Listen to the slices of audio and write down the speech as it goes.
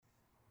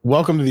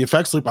Welcome to the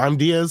Effects Loop. I'm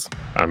Diaz.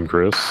 I'm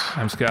Chris.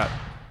 I'm Scott.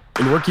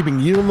 And we're keeping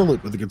you in the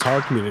loop with the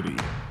guitar community.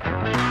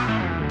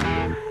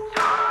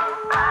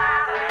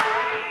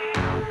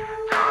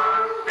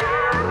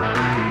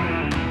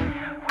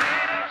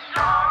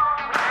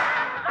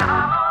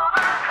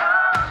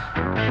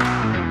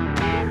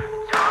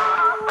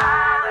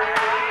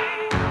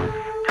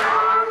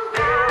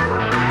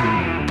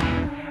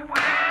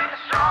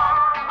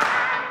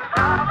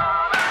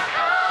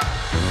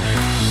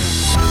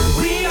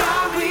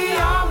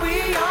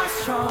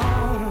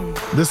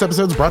 This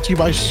episode is brought to you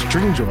by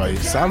Stringjoy.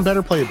 Sound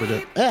better, play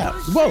better.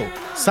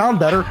 Sound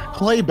better,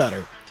 play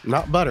better.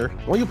 Not butter.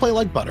 Well, you play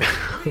like butter.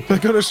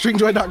 But go to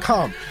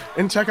stringjoy.com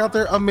and check out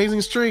their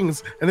amazing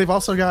strings. And they've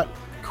also got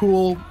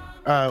cool,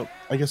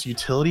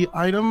 utility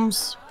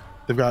items.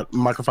 They've got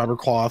microfiber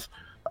cloth,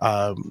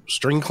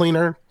 string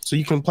cleaner, so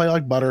you can play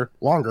like butter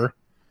longer.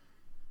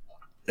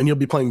 And you'll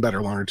be playing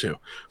better longer too.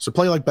 So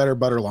play like better,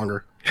 butter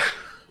longer.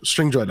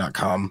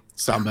 Stringjoy.com.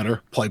 Sound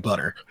better, play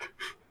butter.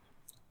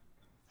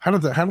 How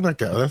did that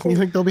go? You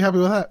think they'll be happy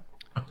with that?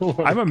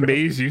 I'm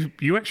amazed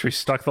you actually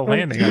stuck the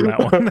landing on that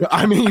one.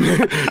 I mean,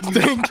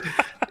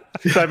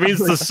 that means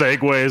the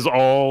segues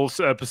all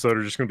episode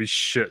are just going to be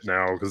shit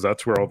now because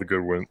that's where all the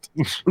good went.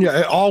 Yeah,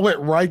 it all went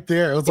right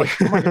there. It was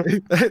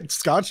like,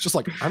 Scott's just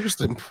like, I'm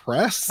just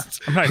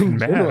impressed. I'm not even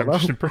mad. I'm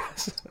just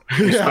impressed.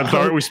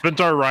 We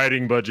spent our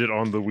writing budget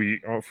on the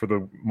week for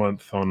the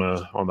month on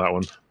that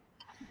one.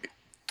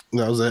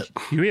 That was it.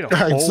 You ate a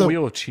whole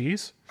wheel of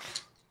cheese?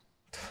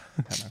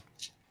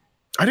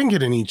 I didn't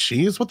get any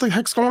cheese. What the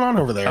heck's going on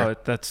over there? Oh,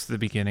 that's the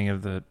beginning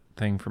of the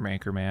thing from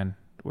Anchorman,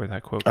 where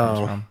that quote comes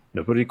from.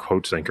 Nobody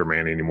quotes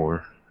Anchorman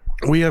anymore.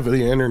 We have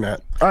the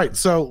internet. All right,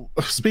 so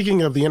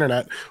speaking of the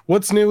internet,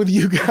 what's new with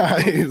you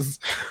guys?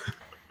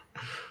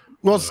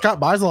 Well, Scott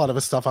buys a lot of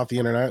his stuff off the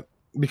internet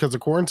because of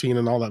quarantine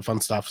and all that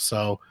fun stuff.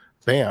 So,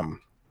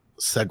 bam,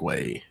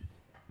 segue.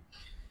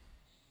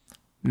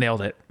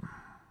 Nailed it.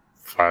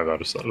 5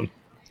 out of 7.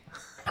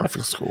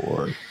 Perfect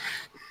score.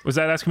 Was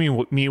that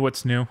asking me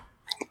what's new?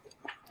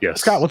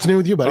 Yes. Scott, what's new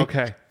with you, buddy?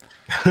 Okay.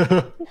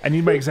 I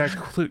need my exact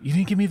clue. You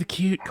didn't give me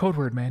the code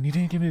word, man. You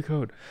didn't give me the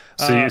code.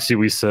 See,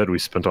 we said we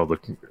spent all the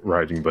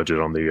writing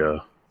budget on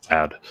the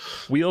ad.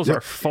 Wheels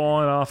are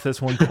falling off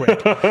this one quick.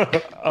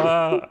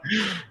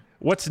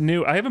 What's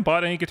new? I haven't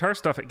bought any guitar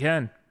stuff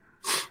again.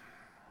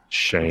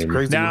 Shame.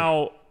 Crazy.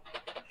 Now,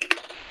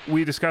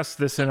 we discussed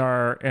this in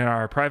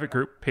our private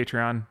group,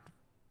 Patreon,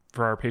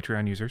 for our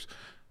Patreon users,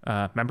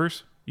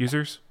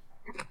 users.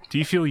 Do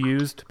you feel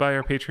used by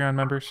our Patreon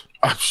members?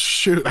 Oh,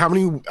 shoot. How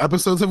many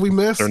episodes have we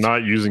missed? They're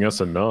not using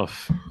us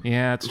enough.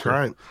 Yeah, that's true.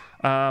 Right.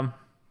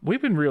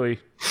 We've been really...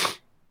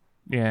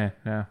 Yeah,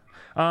 no.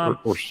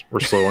 We're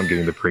slow on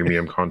getting the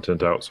premium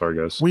content out. Sorry,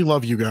 guys. We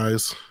love you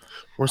guys.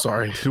 We're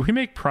sorry. Do we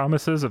make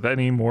promises of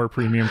any more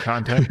premium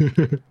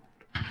content?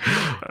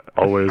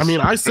 Always. I mean,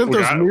 I sent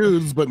those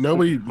nudes, but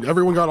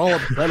everyone got all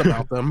upset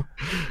about them.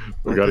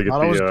 We got to get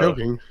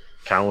the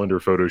calendar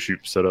photo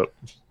shoot set up.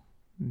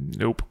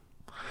 Nope.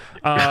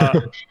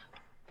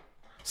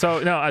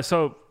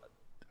 So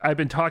I've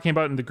been talking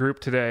about in the group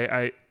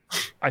today.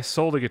 I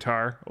sold a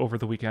guitar over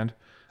the weekend,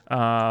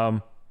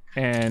 and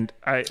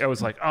I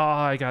was like, oh,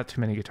 I got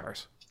too many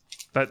guitars.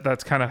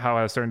 That's kind of how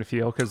I was starting to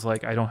feel because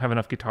like I don't have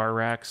enough guitar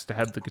racks to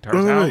have the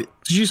guitars out. Wait.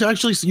 Did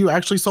you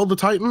actually sold the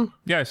Titan?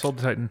 Yeah, I sold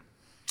the Titan.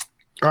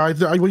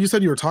 Well, you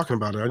said you were talking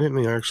about it. I didn't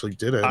think I actually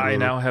did it. I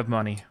now have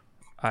money.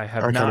 I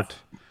have not.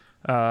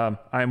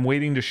 I'm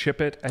waiting to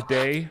ship it a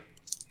day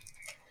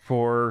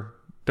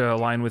to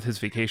align with his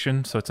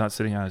vacation, so it's not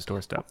sitting on his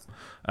doorstep.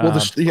 Well,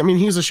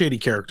 he's a shady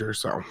character,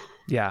 so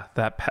yeah,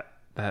 that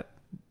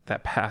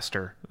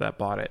pastor that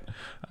bought it.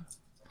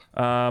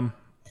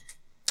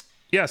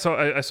 Yeah, so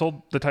I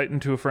sold the Titan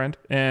to a friend,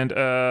 and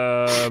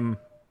the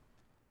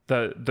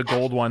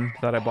gold one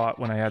that I bought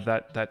when I had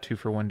that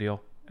 2-for-1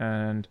 deal,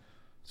 and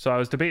so I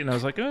was debating. I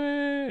was like,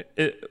 a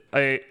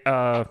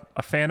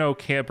Fano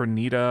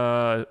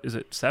Cabronita, is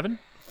it 7,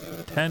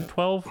 10,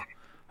 12?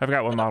 I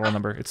forgot what model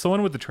number. It's the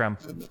one with the trem.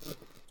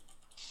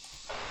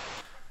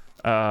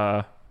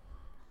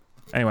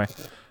 Anyway,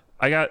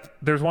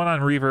 there's one on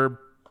Reverb.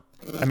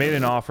 I made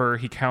an offer.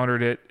 He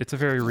countered it. It's a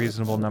very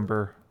reasonable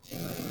number.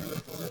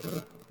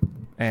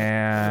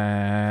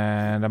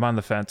 And I'm on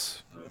the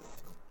fence.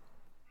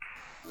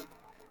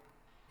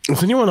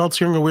 Is anyone else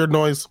hearing a weird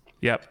noise?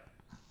 Yep.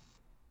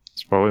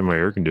 It's probably my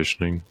air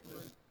conditioning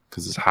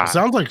because it's hot. It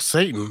sounds like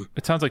Satan.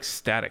 It sounds like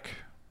static.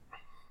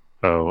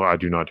 Oh, I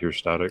do not hear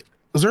static.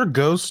 Is there a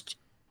ghost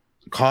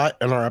caught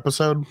in our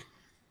episode?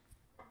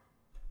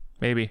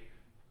 Maybe.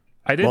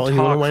 I didn't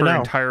talk for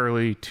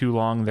entirely too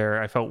long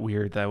there. I felt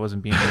weird that I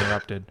wasn't being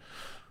interrupted.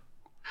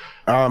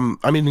 I'm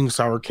eating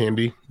sour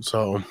candy,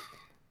 so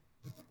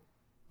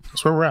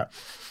that's where we're at.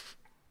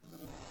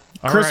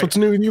 Chris, what's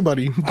new with you,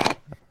 buddy?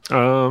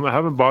 I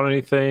haven't bought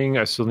anything.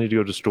 I still need to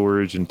go to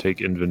storage and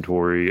take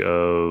inventory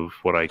of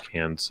what I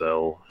can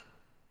sell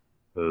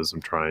because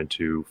I'm trying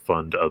to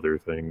fund other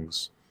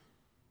things.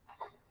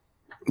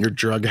 Your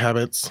drug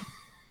habits.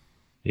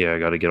 Yeah, I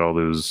got to get all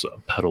those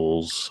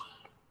pedals.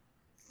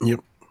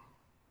 Yep.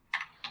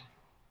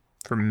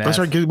 for meth. That's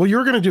right. Well, you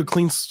were gonna do a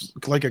clean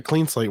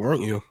slate,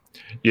 weren't you?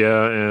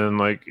 Yeah, and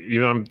like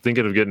I'm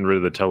thinking of getting rid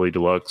of the Telly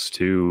Deluxe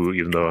too,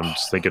 even though I'm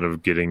just thinking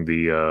of getting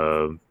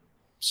the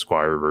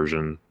Squire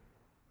version.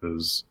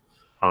 Because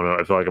I don't know,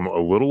 I feel like I'm a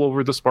little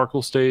over the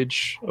Sparkle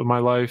stage of my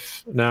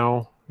life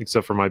now,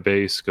 except for my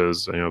base,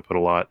 because I put a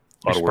lot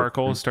Your of work.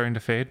 sparkle is starting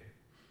to fade.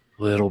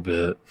 A little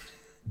bit.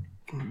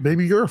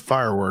 Baby, you're a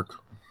firework.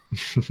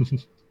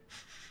 That's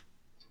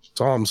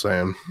all I'm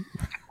saying.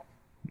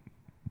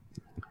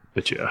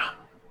 But yeah,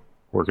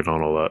 working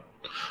on all that.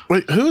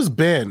 Wait, who's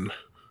Ben?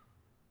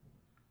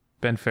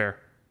 Ben Fair.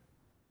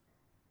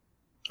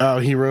 Oh,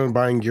 he ruined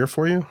buying gear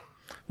for you?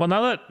 Well,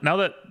 now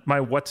that my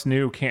what's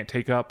new can't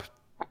take up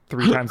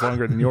 3 times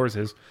longer than yours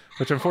is,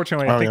 which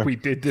unfortunately I think we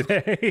did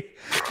today.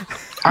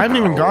 I haven't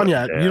even gone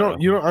yet. Yeah.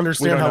 You don't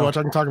understand how know. much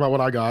I can talk about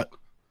what I got.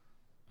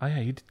 Oh yeah,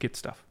 you did get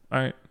stuff. All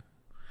right.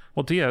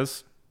 Well,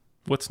 Diaz,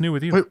 what's new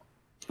with you? Wait,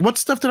 what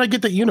stuff did I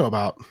get that you know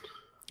about?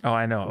 Oh,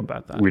 I know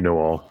about that. We know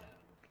all.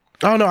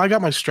 Oh no, I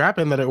got my strap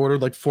in that I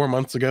ordered like 4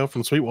 months ago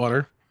from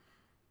Sweetwater.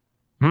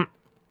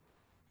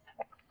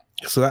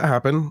 So that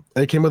happened.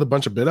 It came with a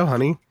bunch of Bitto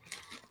honey,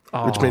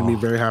 which made me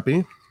very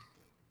happy.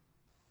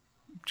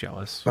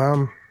 Jealous.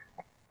 Yeah,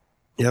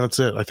 that's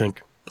it, I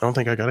think. I don't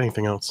think I got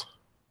anything else.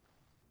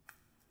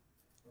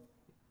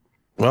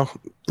 Well,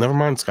 never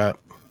mind, Scott.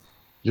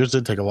 Yours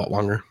did take a lot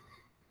longer.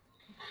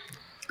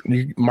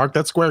 You mark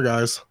that square,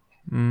 guys.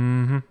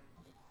 Mm-hmm.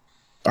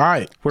 All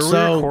right. Were we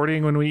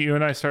recording when you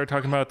and I started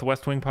talking about the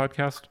West Wing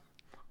podcast?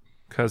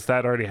 Because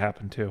that already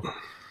happened too.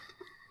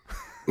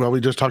 Well,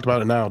 we just talked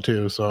about it now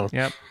too, so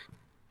Yep.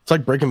 it's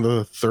like breaking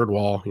the third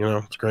wall.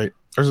 It's great.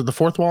 Or is it the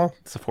fourth wall?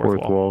 It's the fourth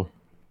wall.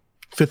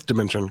 Fifth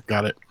dimension.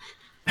 Got it.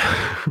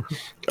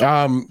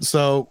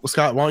 So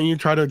Scott, why don't you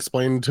try to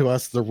explain to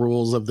us the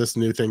rules of this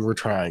new thing we're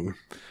trying?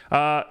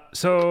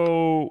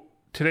 So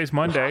today's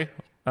Monday,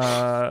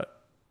 and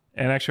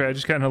actually I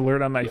just got an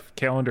alert on my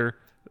calendar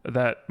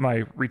that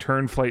my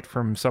return flight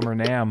from Summer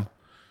NAMM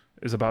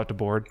is about to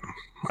board.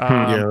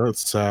 Yeah,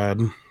 that's sad.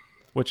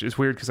 Which is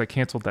weird because I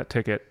canceled that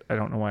ticket. I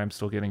don't know why I'm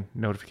still getting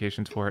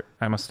notifications for it.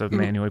 I must have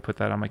manually put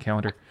that on my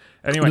calendar.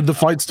 Anyway, Did the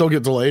flight still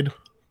get delayed?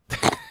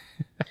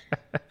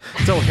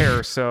 it's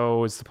O'Hare,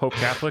 so is the Pope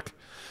Catholic?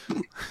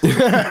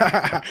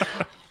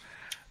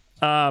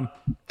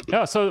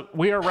 Yeah, so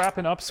we are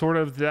wrapping up sort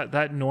of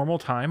that normal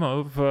time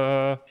of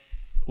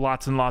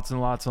lots and lots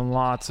and lots and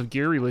lots of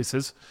gear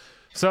releases.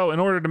 So in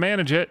order to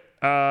manage it,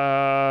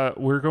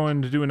 we're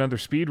going to do another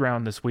speed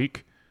round this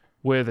week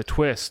with a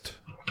twist.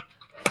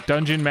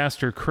 Dungeon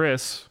Master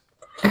Chris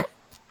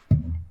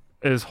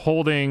is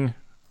holding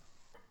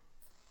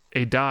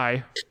a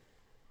die.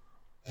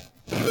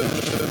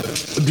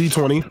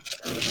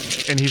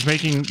 D20. And he's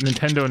making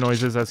Nintendo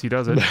noises as he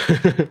does it.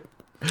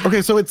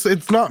 Okay, so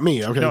it's not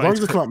me. Okay, No, as long it's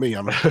as it's not me,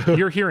 I'm.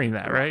 You're hearing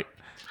that, right?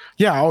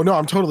 Yeah. Oh no,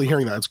 I'm totally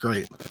hearing that. It's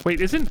great. Wait,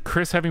 isn't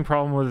Chris having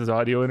problem with his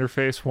audio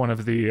interface? One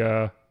of the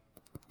Oh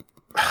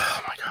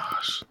my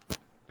gosh.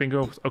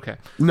 bingo. Okay.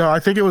 No, I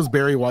think it was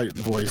Barry White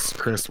voice,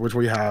 Chris, which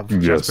we have.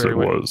 Yes, very it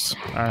witty. was.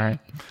 All right.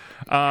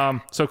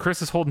 So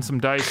Chris is holding some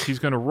dice. He's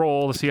going to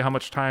roll to see how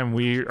much time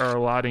we are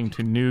allotting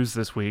to news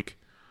this week.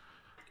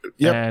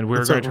 Yep. And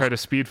we're going to try to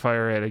speed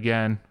fire it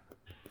again.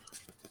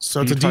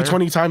 So it's a Speed fire?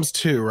 D20 times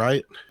 2,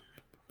 right?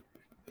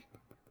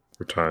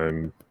 For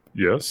time,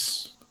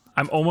 yes.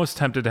 I'm almost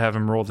tempted to have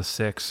him roll the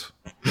 6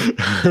 I'm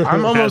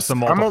as almost the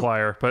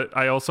multiplier, but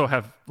I also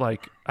have I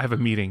have a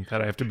meeting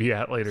that I have to be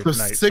at later So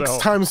tonight. 6 so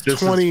times this is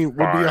 20 would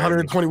be fine.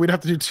 120. We'd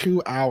have to do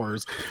 2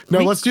 hours. No,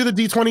 We- let's do the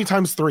D20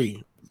 times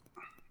 3.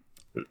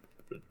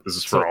 This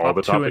is so for all up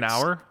the to topics. an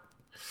hour.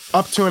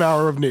 Up to an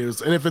hour of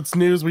news. And if it's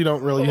news, we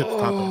don't really hit the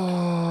topic.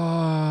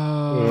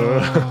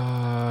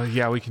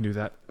 Yeah, we can do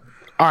that.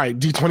 All right,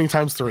 D20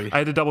 times 3. I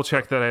had to double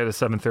check that I had a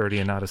 7:30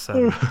 and not a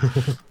 7.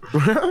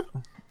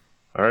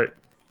 All right.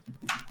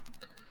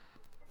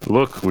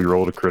 Look, we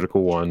rolled a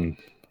critical 1.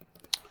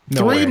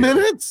 No 3 way.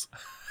 minutes?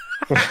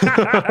 All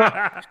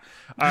right.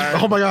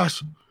 Oh my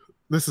gosh.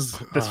 This This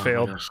my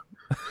failed. gosh.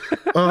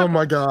 Oh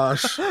my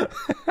gosh.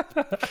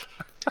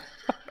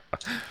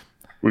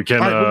 We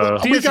can. All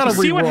right, Do we you gotta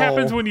see what re-roll.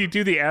 happens when you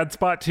do the ad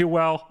spot too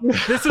well?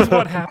 This is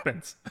what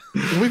happens.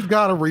 We've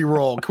got to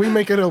re-roll. Can we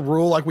make it a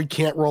rule like we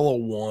can't roll a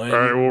 1? All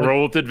right, we'll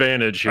roll with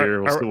advantage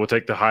here. All right. We'll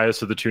take the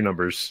highest of the 2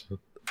 numbers.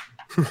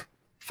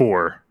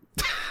 4.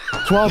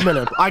 12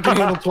 minutes. I can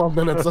handle 12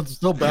 minutes. That's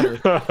still better.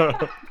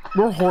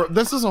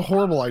 This is a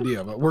horrible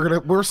idea, but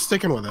we're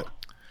sticking with it.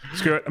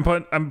 Screw it.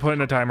 I'm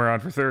putting a timer on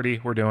for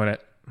 30. We're doing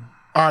it.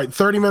 All right,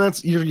 30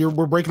 minutes.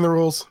 We're breaking the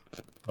rules.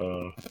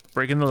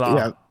 Breaking the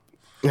law.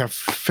 Yeah,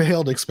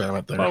 failed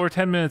experiment there. Well, we're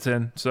 10 minutes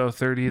in, so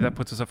 30. That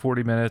puts us at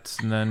 40 minutes,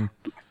 and then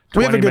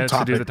We have a 20 good minutes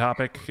to do the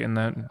topic. topic, and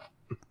then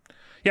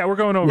we're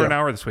going over an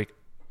hour this week.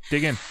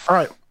 Dig in. All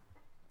right.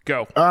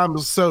 Go.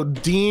 So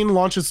Dean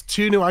launches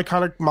 2 new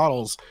iconic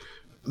models.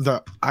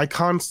 The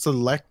Icon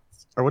Select,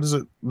 or what is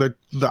it? The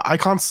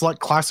Icon Select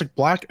Classic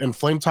Black and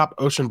Flametop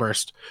Ocean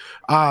Burst.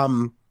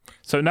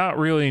 So not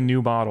really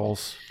new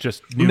models,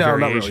 just new No,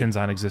 not variations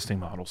on existing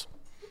models.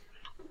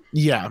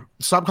 Yeah,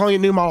 stop calling it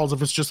new models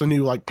if it's just a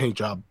new like paint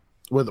job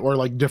with or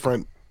like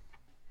different,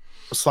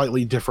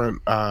 slightly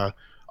different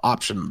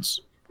options.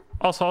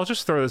 Also, I'll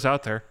just throw this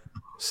out there.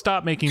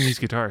 Stop making these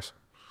guitars.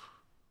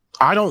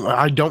 I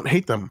don't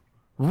hate them.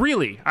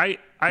 Really? I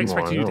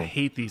expected you to know.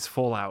 hate these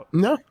full out.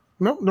 No,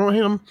 don't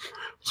hate them.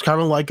 It's kind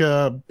of like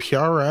a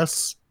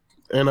PRS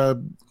and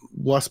a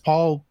Les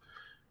Paul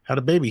had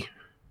a baby.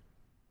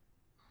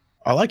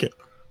 I like it.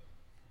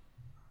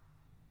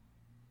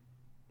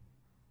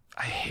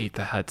 I hate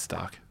the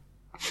headstock.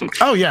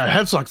 Oh yeah,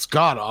 headstock's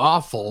god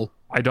awful.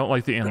 I don't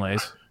like the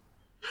inlays.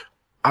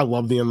 I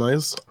love the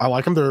inlays. I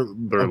like them. They're a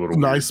a little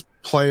nice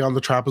play on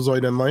the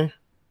trapezoid inlay.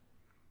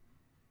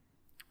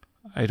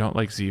 I don't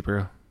like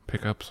zebra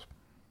pickups.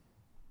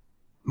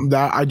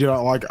 That I do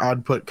not like.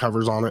 I'd put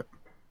covers on it.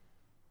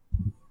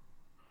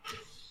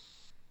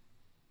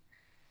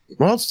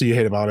 What else do you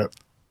hate about it?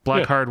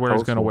 Black Yeah, hardware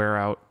is going to colorful. wear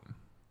out.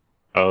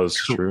 Oh,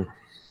 that's true.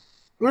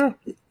 Eh.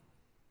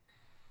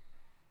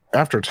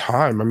 After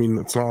time, I mean,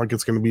 it's not like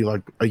it's going to be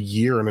like a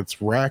year and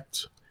it's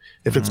wrecked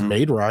if it's Mhm.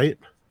 made right.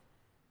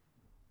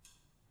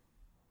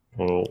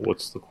 Well,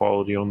 what's the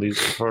quality on these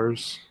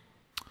guitars?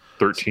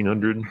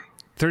 1300.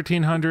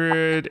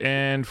 1300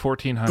 and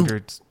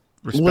 1400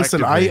 respectively.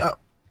 Listen,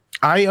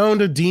 I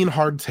owned a Dean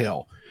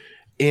Hardtail,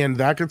 and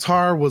that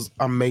guitar was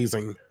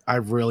amazing. I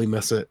really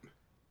miss it.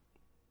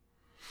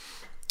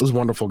 It was a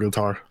wonderful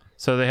guitar.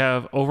 So they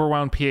have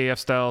overwound PAF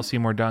style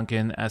Seymour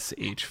Duncan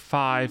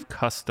SH5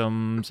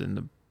 customs in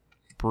the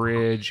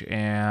bridge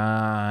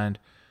and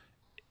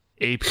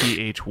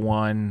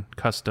APH1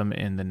 custom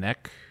in the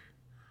neck.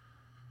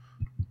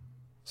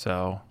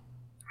 So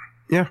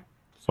Yeah,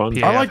 Fun.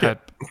 PAF I like had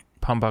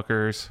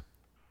humbuckers.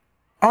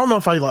 I don't know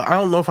if I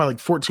like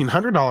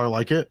 $1,400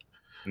 like it,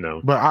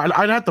 No. but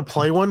I'd have to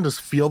play one to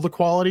feel the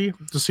quality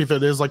to see if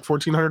it is like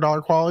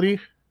 $1,400 quality.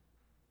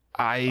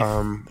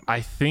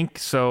 I think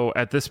so.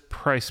 At this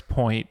price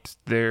point,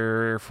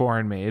 they're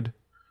foreign made.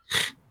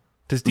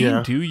 Does Dean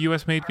Yeah. do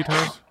US made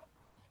guitars?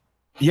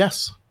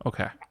 Yes.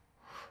 Okay.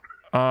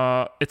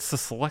 It's the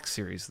Select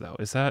series though.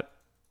 Is that?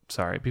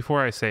 Sorry.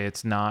 Before I say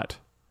it's not,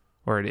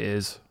 or it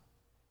is.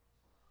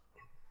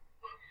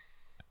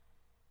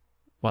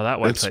 Well, that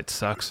It's- website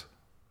sucks.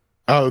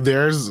 Oh,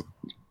 there's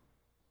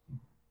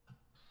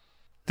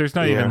There's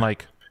not Yeah. even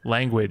like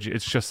language.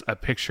 It's just a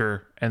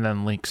picture and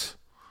then links.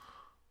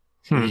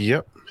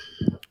 Yep.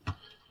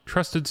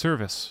 Trusted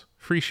service.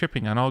 Free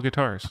shipping on all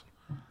guitars.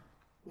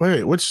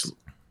 Wait, which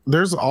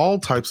there's all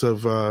types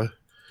of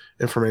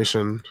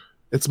information.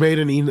 It's made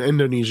in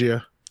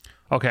Indonesia.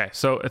 Okay,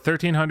 so at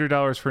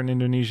 $1,300 for an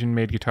Indonesian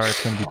made guitar,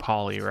 it's going to be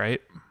poly,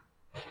 right?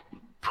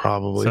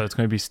 Probably. So it's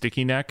going to be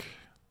sticky neck.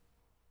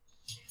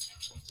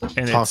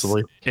 And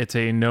Possibly. It's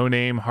a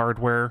no-name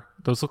hardware.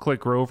 Those look like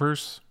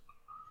Grovers.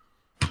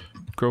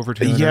 Grover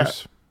tuners.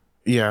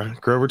 Yeah. Yeah,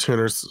 Grover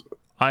tuners.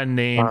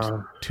 Unnamed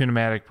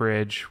Tunematic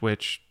bridge,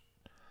 which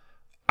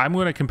I'm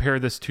going to compare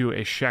this to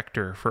a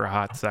Schecter for a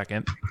hot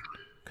second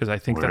because I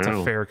think that's a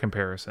Wow. fair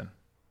comparison.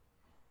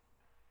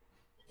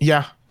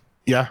 Yeah,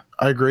 I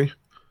agree.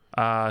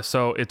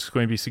 So it's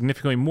going to be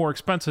significantly more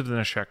expensive than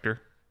a Schecter.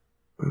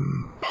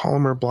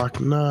 Polymer black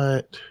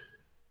nut.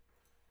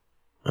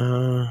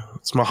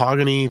 It's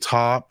mahogany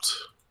topped.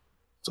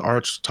 It's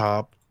arched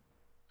top.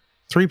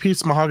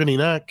 3-piece mahogany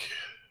neck.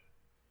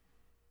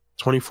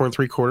 24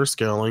 3/4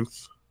 scale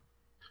length.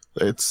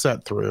 It's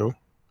set through.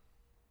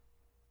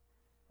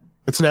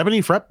 It's an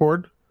ebony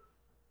fretboard.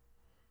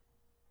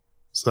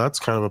 So that's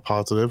kind of a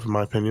positive in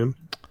my opinion.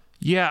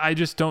 Yeah, I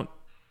just don't.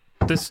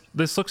 This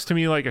looks to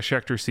me like a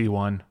Schecter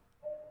C1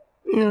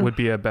 Yeah, would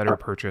be a better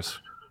purchase.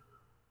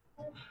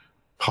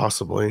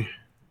 possibly.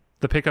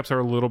 The pickups are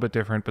a little bit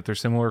different, but they're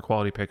similar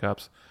quality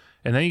pickups.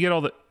 And then you get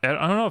all the. I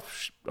don't know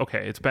if.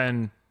 Okay, it's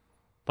been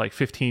like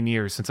 15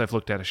 years since I've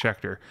looked at a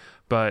Schecter,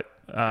 but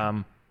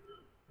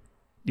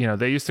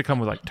they used to come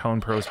with like Tone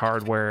Pros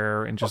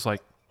hardware and just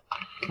like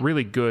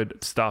really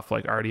good stuff,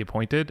 like already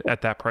appointed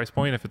at that price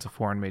point. If it's a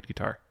foreign made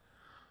guitar,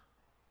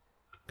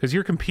 because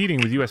you're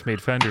competing with U.S.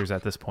 made Fenders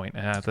at this point,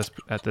 at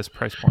this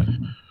price point,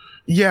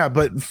 Yeah,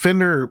 but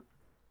Fender.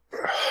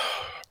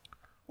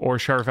 or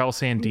Charvel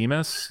San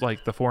Dimas,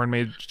 like the foreign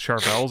made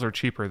Charvels are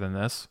cheaper than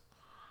this.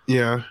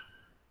 Yeah.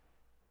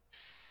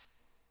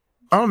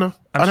 I don't know.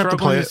 I'm I'd have to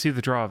struggling play to it. see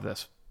the draw of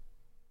this.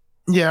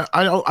 Yeah,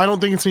 I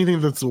don't think it's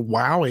anything that's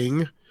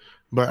wowing,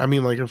 but I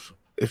mean, like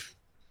if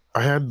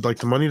I had like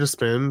the money to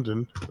spend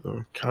and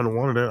kind of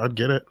wanted it, I'd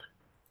get it.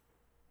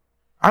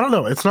 I don't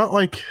know. It's not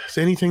like it's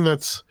anything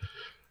that's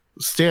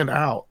stand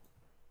out,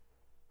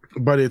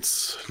 but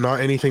it's not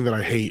anything that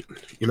I hate.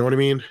 You know what I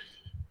mean?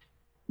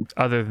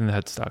 Other than the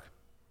headstock.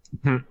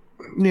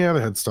 Yeah,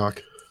 the headstock.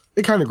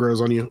 It kind of grows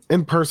on you.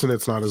 In person,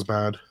 it's not as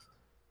bad.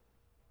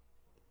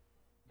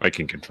 I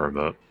can confirm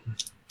that.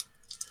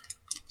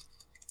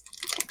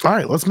 All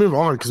right, let's move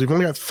on because we've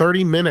only got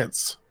 30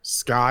 minutes,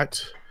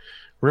 Scott.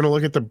 We're gonna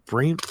look at the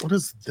brain. What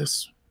is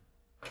this?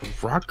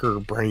 Rocker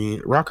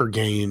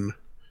gain.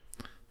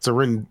 It's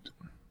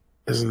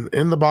is an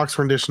in the box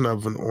rendition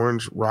of an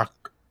orange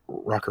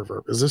rocker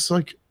verb. Is this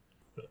like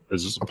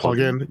Is this A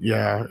plugin?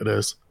 Yeah, it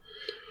is.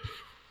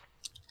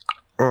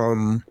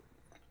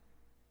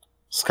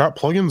 Scott,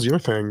 plugin's your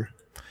thing.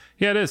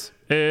 Yeah, it is.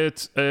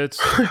 It's it's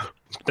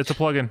a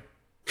plugin.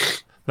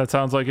 That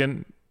sounds like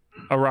a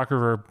rock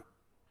reverb,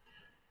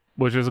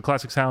 which is a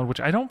classic sound, which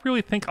I don't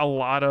really think a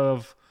lot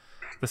of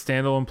the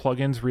standalone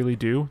plugins really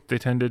do. They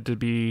tended to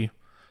be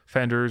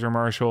Fenders or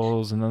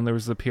Marshalls, and then there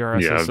was the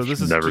PRS. Yeah, so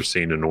this is never just,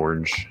 seen an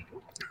orange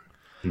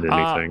in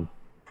anything.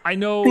 I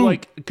know,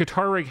 like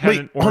Guitar Rig had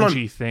an hold on.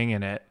 orangey thing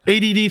in it.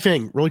 ADD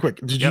thing, really quick.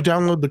 Did you Yep.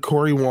 download the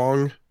Corey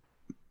Wong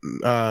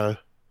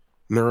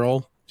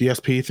neural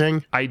DSP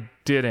thing? I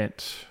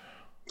didn't.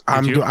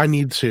 Did you? I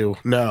need to.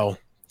 No.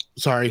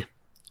 Sorry.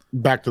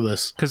 Back to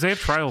this. Because they have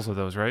trials of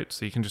those, right?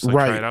 So you can just like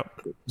try Right. it out.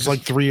 It's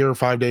like 3 or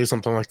 5 days,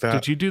 something like that.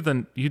 Did you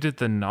do you did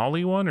the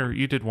Nolly one, or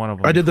you did one of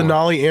them? I did the before?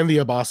 Nolly and the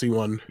Abasi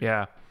one.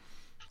 Yeah.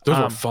 Those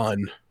were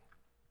fun.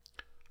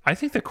 I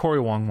think the Corey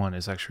Wong one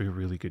is actually a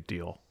really good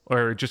deal.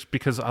 Or just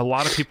because a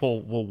lot of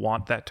people will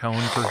want that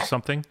tone for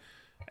something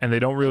and they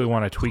don't really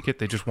want to tweak it.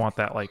 They just want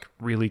that like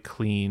really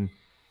clean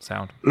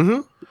sound.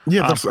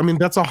 Yeah,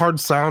 that's a hard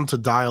sound to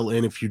dial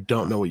in if you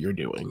don't know what you're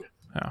doing.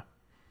 Yeah.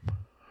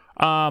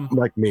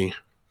 Like me.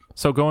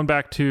 So going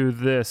back to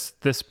this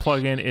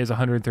plugin is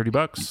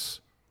 $130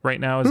 right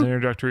now as an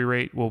introductory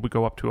rate. Will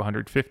go up to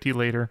 $150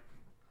 later.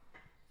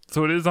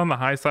 So it is on the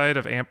high side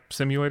of amp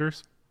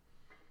simulators.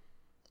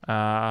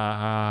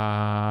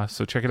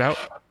 So check it out.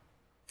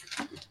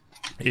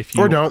 If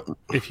you Or don't.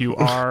 if you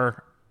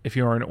are an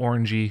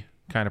orangey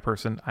kind of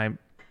person, I'm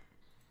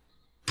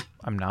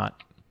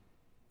not.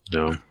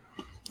 No.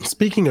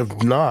 Speaking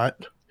of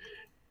not,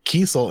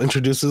 Kiesel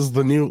introduces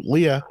the new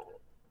Leah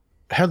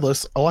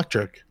headless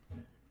electric.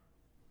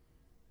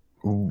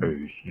 Are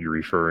you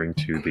referring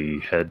to the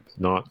head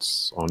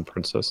knots on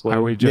Princess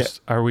Leia?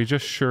 Are we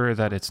just sure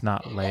that it's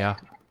not Leia?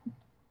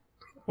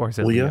 Or is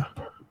it Leah?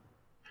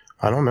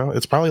 I don't know.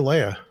 It's probably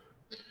Leia.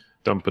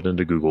 Dump it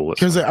into Google.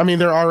 Because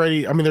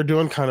they're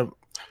doing kind of.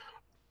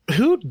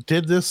 Who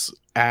did this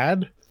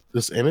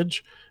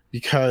image?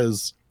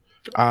 Because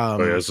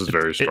this is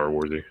very Star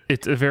Warsy.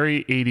 It's a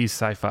very 80s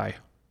sci-fi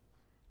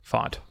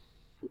font.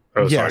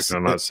 Oh, sorry, yes,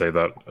 can I not say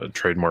that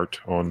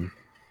trademarked on?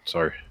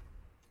 Sorry.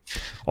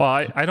 Well,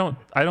 I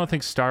don't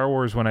think Star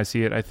Wars when I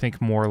see it. I think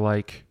more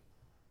like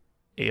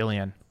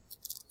Alien.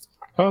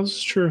 Oh, this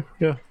is true.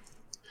 Yeah.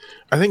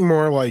 I think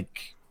more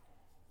like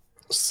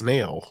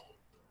snail.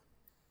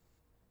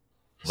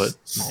 What?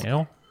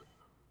 Snail?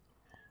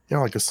 Yeah,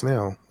 like a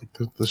snail.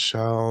 Like the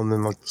shell and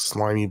then like the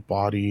slimy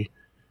body.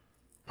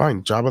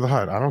 Fine, Jabba the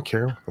Hutt. I don't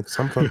care. Like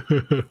something.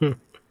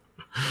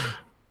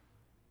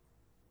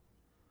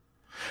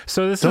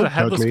 So this Don't is a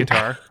headless judge me.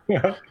 guitar.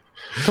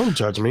 Don't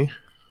judge me.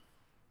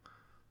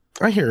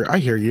 I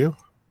hear you.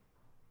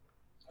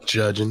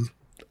 Judging.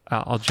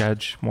 I'll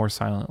judge more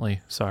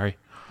silently. Sorry.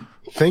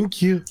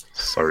 Thank you.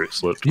 Sorry, it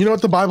slipped. You know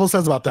what the Bible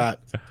says about that?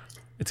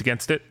 It's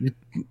against it.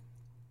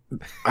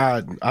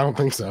 I don't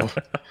think so.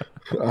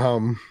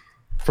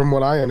 From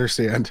what I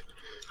understand,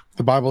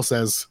 the Bible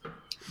says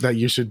that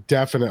you should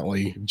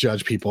definitely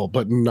judge people,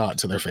 but not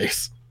to their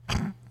face.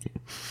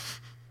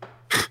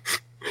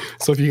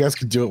 So if you guys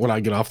could do it when I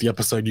get off the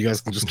episode, you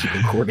guys can just keep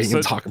recording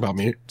and talk about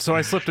me. So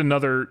I slipped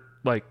another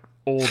like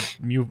old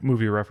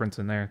movie reference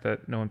in there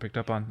that no one picked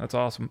up on. That's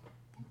awesome.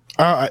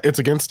 It's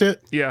against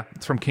it? Yeah,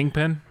 it's from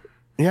Kingpin.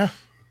 Yeah.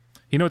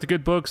 You know what the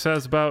good book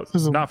says about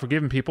not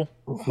forgiving people?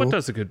 What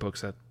does the good book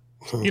say?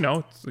 You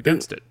know, it's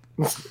against it.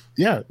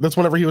 Yeah, that's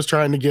whenever he was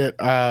trying to get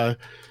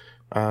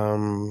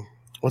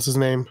what's his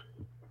name?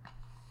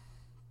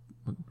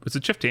 Was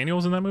it Jeff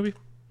Daniels in that movie?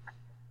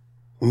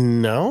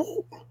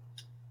 No,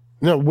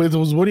 it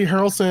was Woody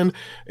Harrelson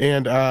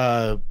and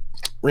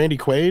Randy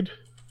Quaid.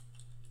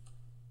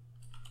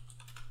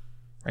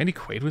 Randy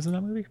Quaid was in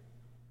that movie?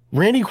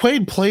 Randy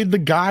Quaid played the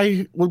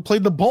guy who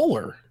played the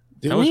bowler,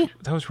 didn't he?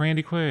 That was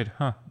Randy Quaid,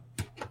 huh?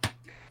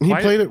 He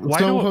Why- played it why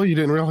so do- well you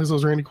didn't realize it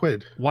was Randy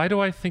Quaid. Why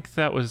do I think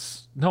that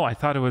was... No, I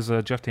thought it was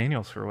Jeff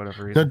Daniels for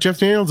whatever No, reason. Jeff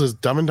Daniels is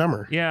Dumb and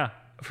Dumber. Yeah,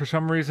 for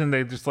some reason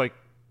they just like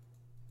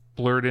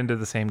blurred into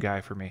the same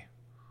guy for me.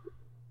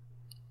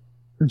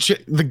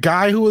 The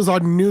guy who was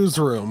on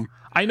Newsroom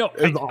I know.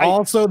 is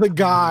also the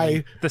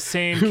guy. the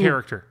same who-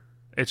 character.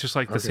 It's just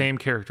like the Okay. same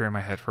character in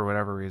my head for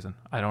whatever reason.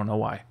 I don't know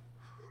why.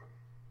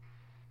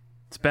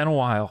 It's been a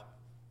while.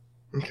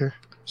 Okay.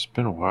 It's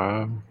been a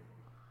while.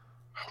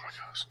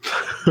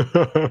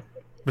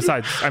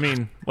 Besides, I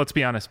mean, let's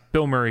be honest.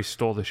 Bill Murray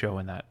stole the show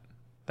in that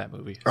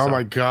movie. Oh So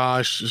my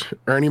gosh,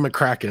 Ernie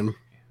McCracken.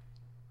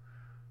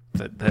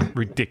 that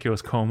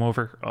ridiculous comb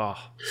over. Oh,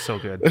 so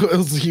good.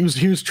 He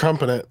was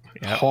trumping it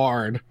Yep.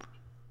 hard.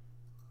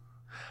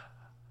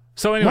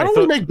 So anyway, Why don't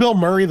we make Bill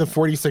Murray the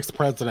 46th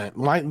president?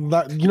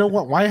 You know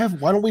what? Why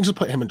don't we just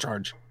put him in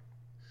charge?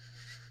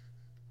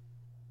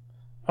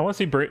 I want to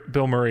see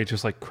Bill Murray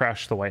just like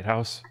crash the White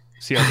House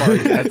See how far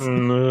he gets.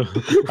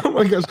 Oh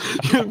my gosh,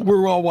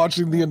 we're all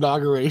watching the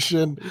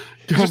inauguration.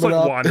 Just like coming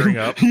up. wandering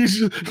up. He's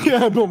just,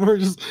 yeah, Bill Murray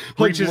just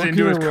like, Reaches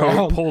into his looking around.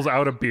 coat, pulls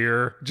out a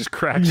beer, just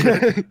cracks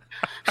it.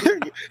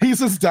 He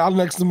sits down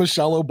next to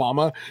Michelle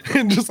Obama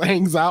and just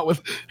hangs out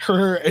with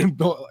her and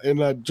Bill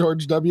and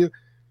George W.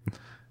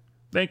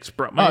 Thanks,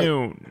 brought my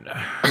own.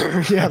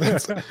 Yeah,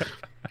 that's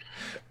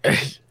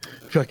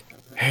like,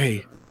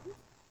 hey,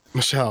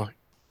 Michelle,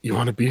 you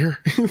want a beer?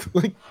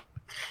 Like,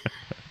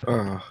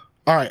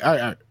 all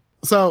right.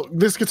 So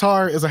this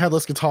guitar is a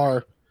headless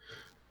guitar.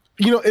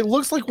 You know, it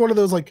looks like one of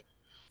those, like,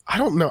 I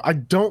don't know. I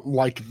don't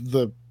like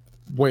the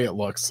way it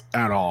looks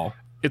at all.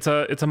 It's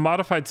a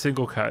modified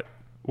single cut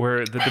where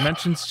the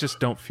dimensions just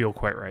don't feel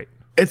quite right.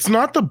 It's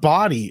not the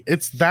body.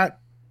 It's that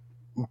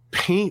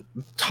paint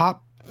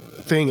top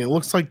thing. It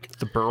looks like,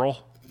 The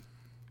burl.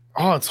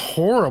 oh, it's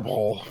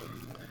horrible.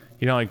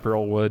 You don't like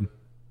burl wood?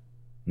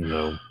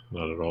 No,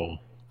 not at all.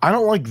 I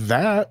don't like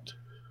that.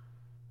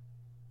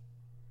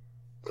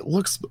 It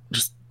looks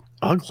just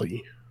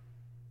ugly.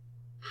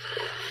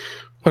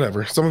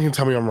 Whatever. Someone can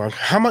tell me I'm wrong.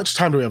 How much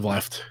time do we have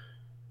left?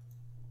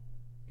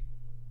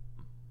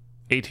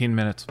 18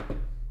 minutes.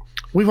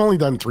 We've only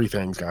done 3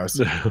 things, guys.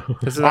 This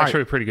is All right.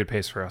 actually a pretty good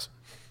pace for us.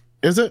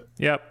 Is it?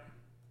 Yep.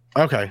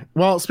 Okay.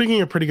 Well,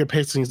 speaking of pretty good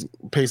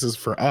paces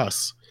for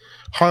us,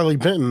 Harley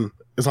Benton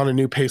is on a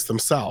new pace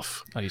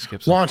themselves, Oh, you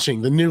skipped some.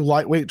 launching the new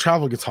lightweight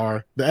travel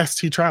guitar, the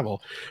ST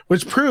Travel,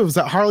 which proves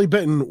that Harley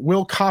Benton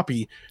will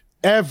copy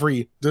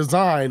every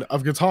design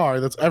of guitar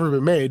that's ever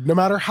been made, no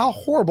matter how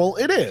horrible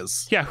it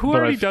is. Yeah, who But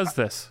already I- does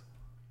this?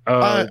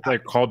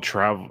 Like called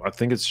travel. I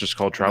think it's just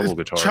called travel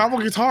guitar. Travel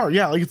guitar,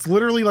 yeah, like it's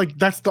literally like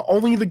that's the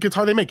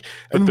guitar they make.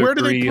 And where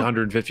do they put,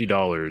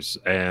 $350,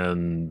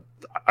 and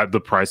the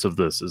price of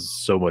this is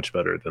so much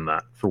better than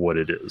that for what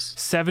it is.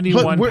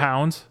 71 But where-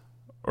 pounds?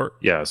 Or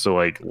Yeah, so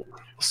like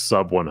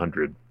sub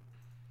 100.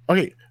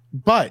 okay,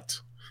 but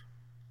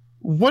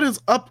what is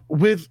up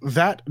with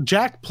that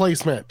jack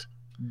placement?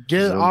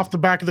 Get it So- off the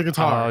back of the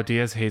guitar. Oh,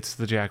 Diaz hates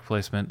the jack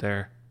placement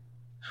there.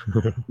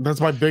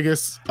 That's my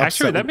biggest.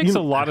 Actually, upset. that makes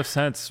You- a lot of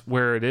sense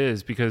where it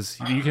is because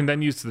you can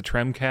then use the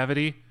trem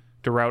cavity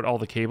to route all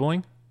the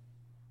cabling.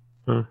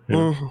 Yeah.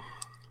 Mm,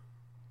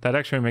 That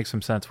actually makes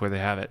some sense where they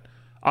have it.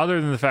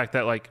 Other than the fact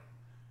that, like,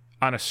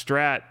 on a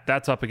Strat,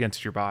 that's up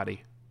against your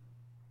body.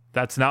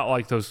 That's not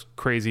like those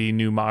crazy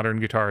new modern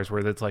guitars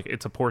where it's like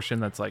it's a portion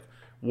that's like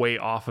way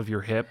off of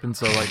your hip, and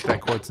so like that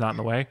cord's not in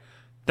the way.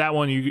 That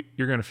one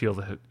you're gonna feel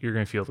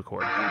the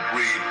cord.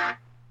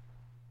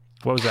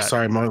 What was that?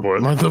 Sorry,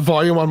 What? the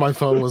volume on my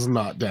phone was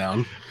not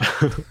down.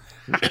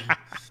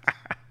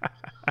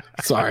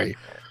 Sorry,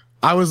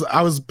 I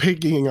was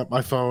picking up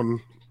my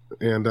phone,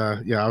 and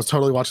yeah, I was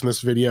totally watching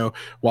this video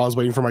while I was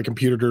waiting for my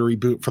computer to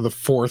reboot for the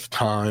 4th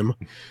time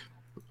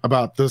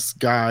about this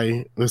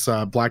guy, this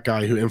black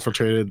guy who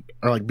infiltrated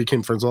or like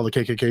became friends with all the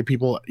KKK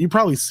people. You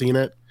probably seen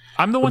it.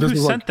 I'm the one who this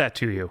is sent that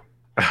to you.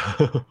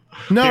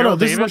 No, Daryl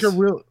this is like a Davis?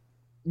 real.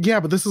 Yeah,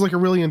 but this is like a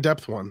really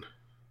in-depth one.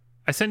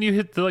 I sent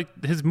you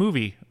his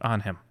movie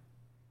on him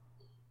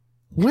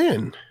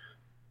When?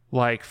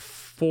 like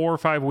 4 or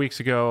 5 weeks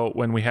ago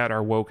when we had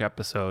our woke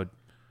episode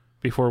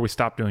before we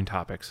stopped doing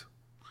topics.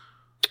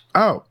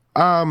 Oh,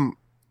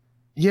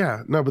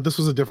 yeah, no, but this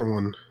was a different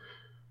one.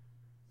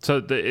 So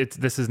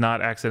this is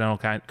not accidental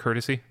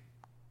courtesy.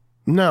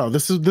 No,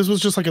 this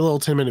was just like a little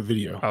 10-minute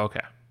video. Oh,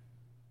 okay,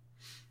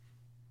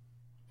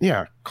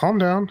 Yeah, calm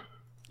down.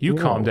 you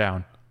Whoa. calm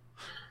down.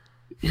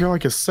 You're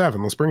like a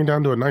 7. Let's bring it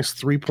down to a nice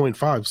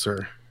 3.5,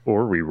 sir.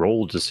 Or we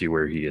roll to see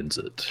where he ends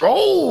it.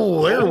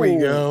 Oh, there we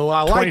go.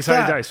 I 20 like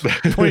sided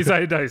that. dice. 20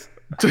 sided dice.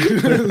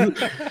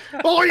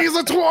 Oh, he's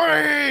a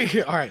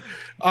 20. All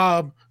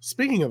right.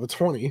 Speaking of a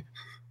 20,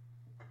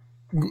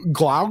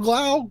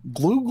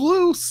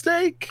 glue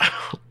steak.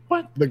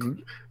 What?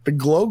 The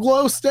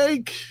glow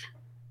steak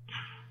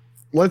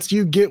lets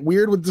you get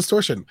weird with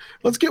distortion.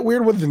 Let's get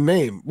weird with the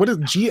name. What is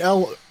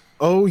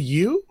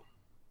GLOU?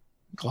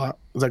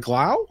 Is that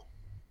Glow?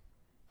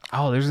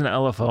 Oh, there's an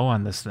LFO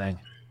on this thing.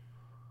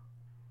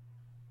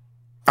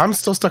 I'm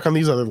still stuck on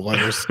these other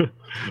letters.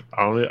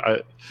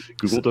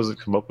 Google doesn't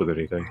come up with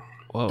anything.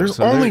 Whoa, There's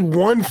so only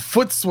one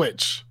foot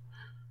switch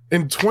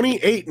and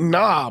 28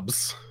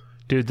 knobs.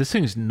 dude, this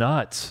thing's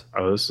nuts.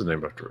 Oh, this is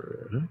named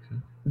after. Okay.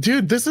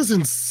 Dude, this is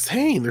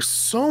insane. There's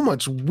so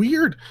much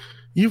weird.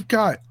 You've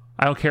got,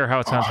 I don't care how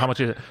it sounds. How much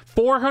is it?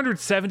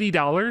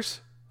 $470.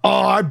 oh,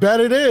 I bet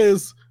it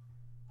is.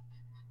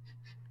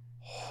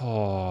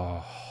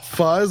 Oh,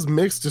 Fuzz,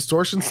 mix,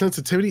 distortion,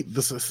 sensitivity.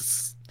 This is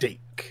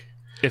steak.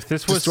 if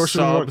this was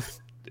Distortion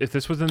if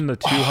this was in the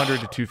 200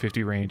 to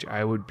 250 range,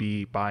 I would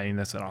be buying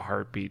this in a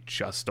heartbeat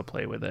just to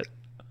play with it.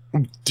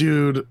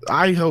 Dude,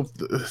 I hope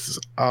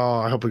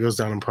I hope it goes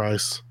down in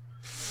price.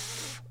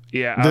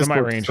 Yeah, out This of my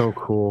looks range. so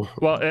cool.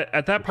 Well,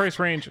 at that price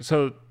range,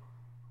 so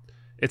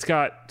it's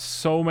got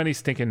so many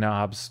stinking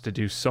knobs to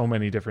do so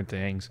many different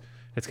things.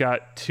 It's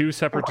got 2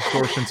 separate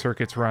distortion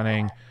circuits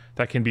running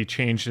that can be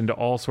changed into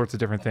all sorts of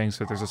different things.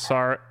 So there's a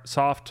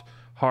soft,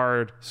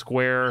 hard,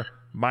 square,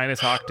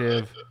 minus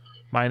octave,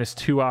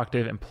 -2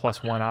 octave and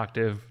 +1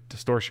 octave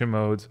distortion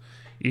modes,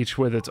 each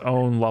with its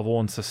own level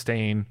and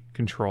sustain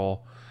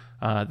control.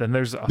 Then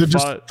there's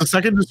The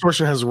second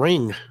distortion has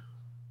ring.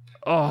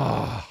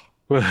 Oh,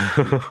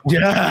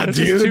 Yeah, this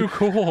dude. is too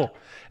cool.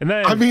 And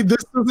then I mean,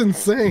 this is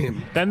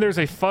insane. then there's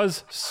a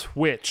fuzz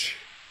switch,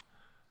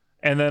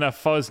 and then a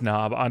fuzz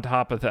knob on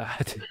top of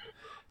that.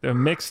 The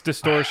mixed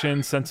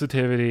distortion,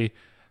 sensitivity.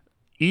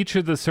 Each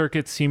of the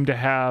circuits seem to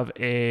have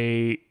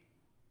a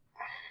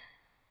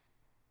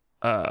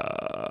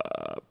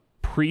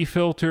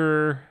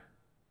pre-filter,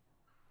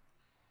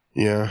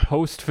 Yeah.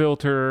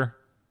 post-filter,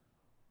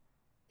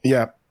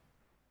 Yeah.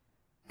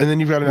 And then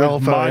you've got an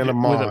LFO and a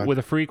mod. with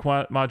a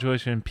frequency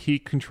modulation,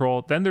 peak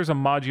control. Then there's a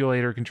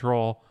modulator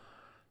control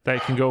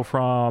that can go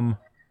from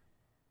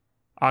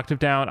octave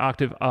down,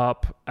 octave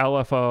up,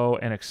 LFO,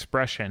 and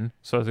expression.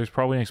 So there's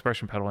probably an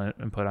expression pedal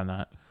input on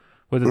that,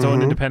 with its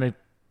own independent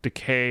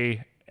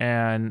decay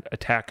and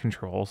attack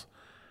controls.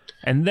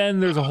 And then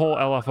there's a whole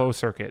LFO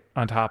circuit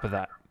on top of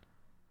that,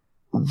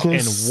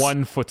 and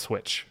one foot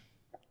switch.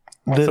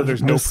 Also,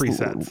 there's no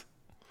presets.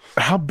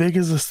 How big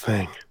is this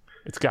thing?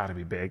 It's got to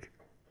be big.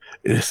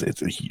 It's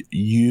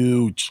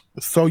huge.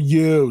 It's so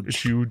huge.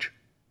 It's huge.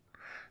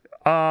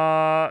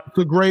 It's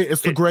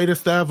the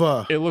greatest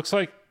ever. It looks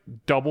like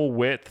double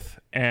width,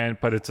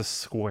 but it's a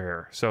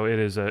square, so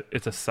it's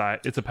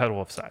a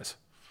pedal of size.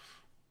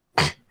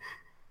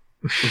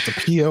 It's a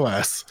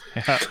POS.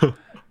 Yeah.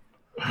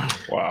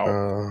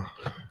 Wow.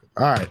 All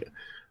right.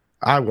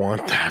 I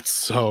want that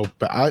so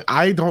bad.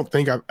 I don't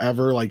think I've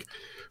ever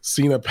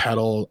seen a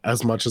pedal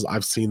as much as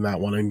I've seen that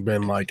one and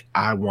been like,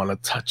 I want to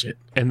touch it.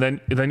 And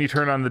then you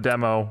turn on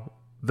the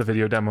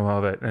video demo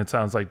of it, and it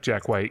sounds like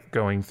Jack White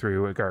going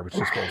through a garbage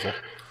disposal.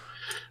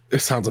 It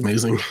sounds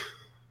amazing.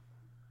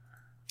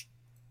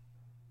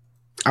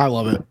 I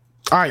love it.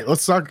 All right,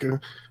 let's talk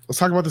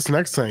about this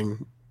next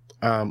thing.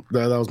 That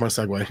was my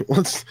segue.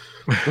 Let's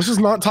just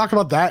not talk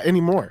about that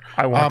anymore.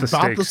 I want the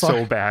steak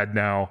so bad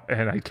now,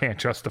 and I can't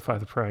justify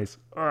the price.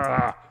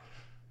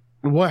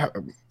 What?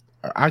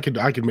 I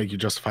could make you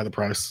justify the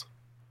price.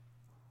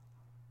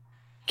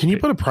 Can you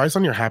put a price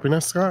on your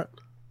happiness, Scott?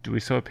 Do we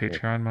still have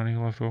Patreon money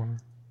left over?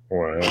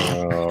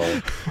 Wow.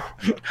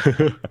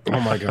 Oh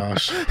my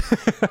gosh.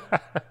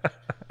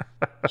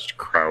 Just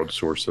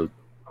crowdsource it.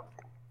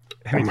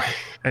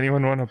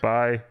 Anyone want to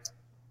buy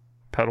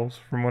pedals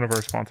from one of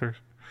our sponsors?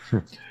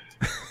 You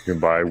can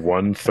buy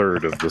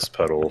 1/3 of this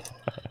pedal.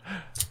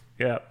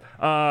 Yeah.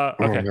 Oh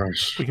my Okay.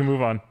 gosh. We can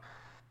move on.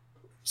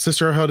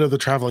 Sisterhood of the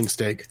Traveling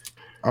Steak.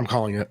 I'm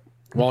calling it.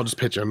 Well, I'll just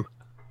pitch him.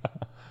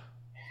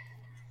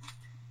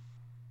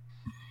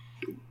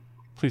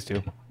 Please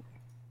do.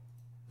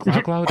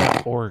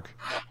 Cloudcloud.org.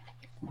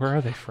 Where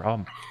are they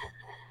from?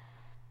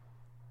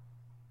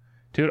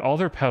 Dude, all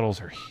their pedals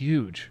are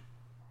huge.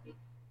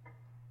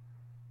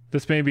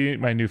 This may be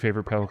my new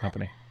favorite pedal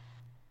company.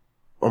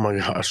 Oh my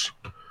gosh.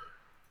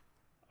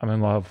 I'm in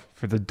love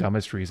for the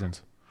dumbest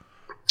reasons.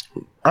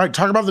 All right,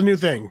 talk about the new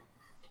thing.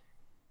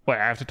 Wait,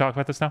 I have to talk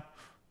about this now?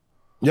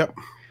 Yep.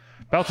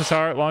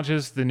 Balthazar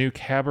launches the new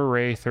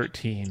Cabaret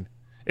 13.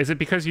 Is it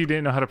because you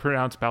didn't know how to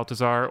pronounce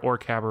Balthazar or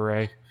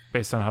Cabaret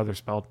based on how they're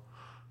spelled?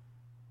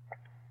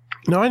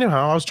 No, I know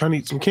how. I was trying to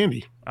eat some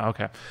candy.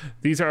 Okay.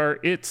 These are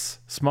its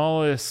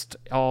smallest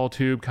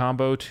all-tube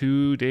combo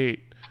to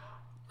date.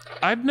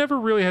 I've never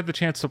really had the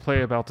chance to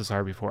play a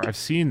Balthazar before. I've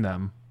seen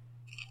them.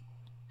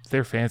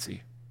 They're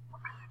fancy.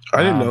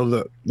 I didn't know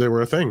that they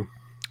were a thing.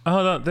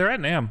 Oh, no, they're at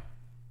NAMM.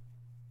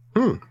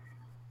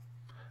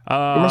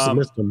 I must have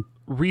missed them.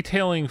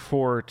 Retailing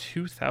for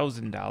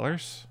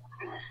 $2,000,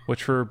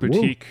 which for a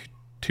boutique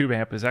tube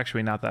amp is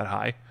actually not that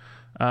high.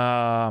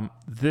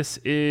 This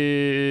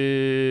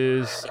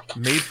is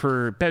made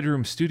for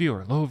bedroom, studio,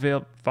 or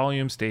low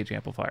volume stage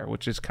amplifier,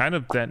 which is kind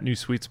of that new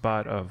sweet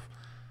spot of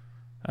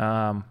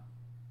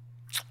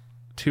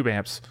tube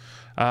amps.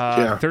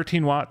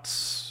 13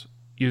 watts,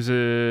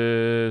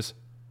 uses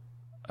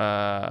 3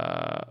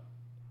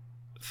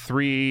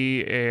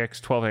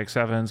 AX12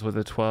 AX7s with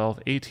a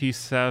 12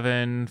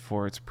 AT7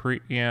 for its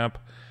preamp,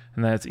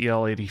 and then it's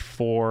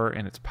EL84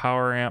 and its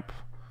power amp.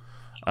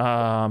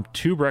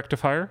 Tube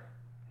rectifier.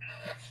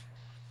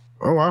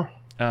 Oh, wow.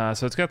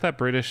 So it's got that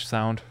British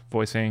sound.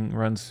 Voicing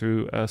runs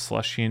through a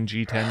Celestion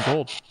G10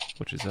 Gold,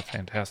 which is a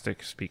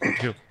fantastic speaker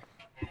too.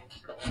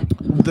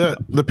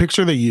 The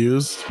picture they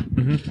used,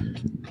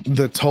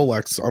 the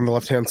Tolex on the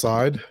left hand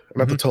side,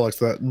 not the Tolex,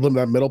 that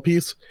middle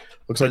piece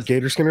looks like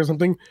gator skin or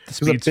something. The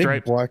There's a speed big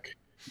stripe. black.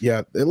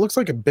 Yeah, it looks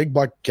like a big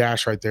black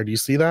gash right there. Do you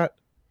see that?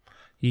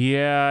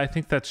 Yeah, I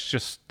think that's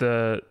just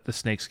the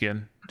snake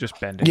skin just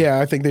bending. Yeah,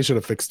 I think they should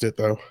have fixed it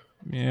though.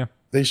 Yeah.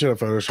 They should have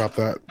photoshopped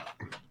that.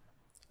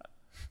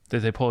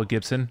 Did they pull a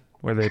Gibson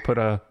where they put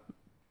a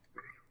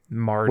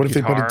marred What if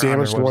they put a guitar on their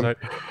damaged one? website?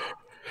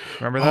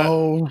 Remember that?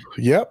 Oh,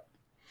 yep.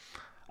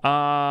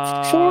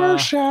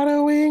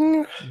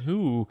 Foreshadowing.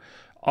 Ooh.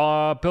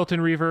 Built-in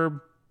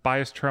reverb,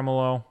 bias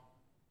tremolo,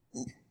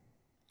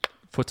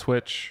 foot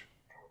switch.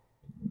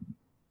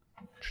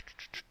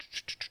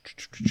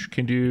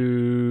 Can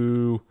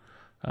do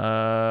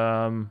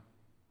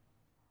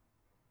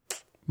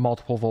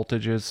multiple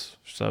voltages,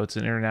 so it's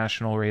an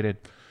international rated.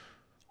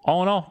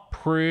 All in all,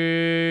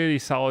 pretty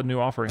solid new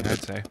offering,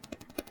 I'd say.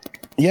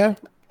 Yeah.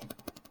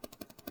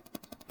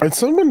 Is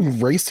someone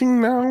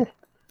racing now?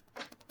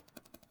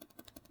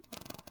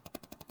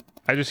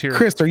 I just hear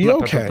Chris, are you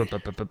okay?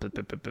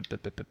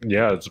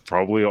 Yeah, it's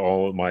probably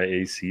all my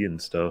AC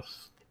and stuff.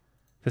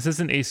 This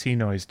isn't AC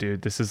noise,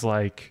 dude. This is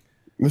like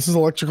This is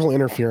electrical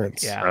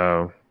interference. Yeah.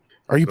 Oh,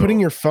 Are you putting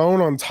your phone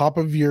on top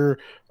of your?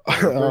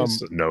 no.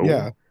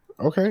 Yeah.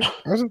 Okay.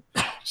 I was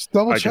just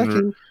double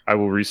checking. I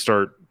will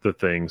restart the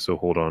thing. So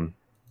hold on.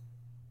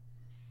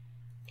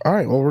 All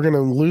right. Well, we're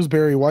gonna lose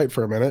Barry White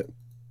for a minute.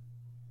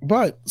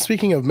 But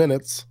speaking of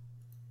minutes,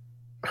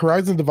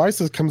 Horizon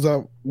Devices comes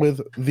out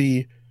with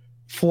the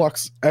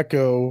Flux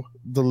Echo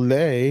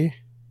delay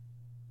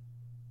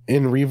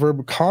in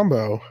reverb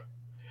combo,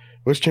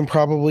 which can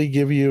probably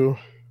give you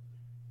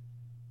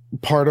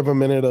part of a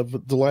minute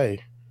of delay.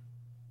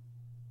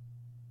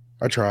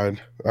 I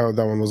tried. That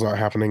one was not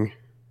happening.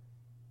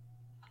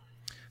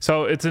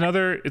 So it's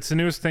the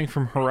newest thing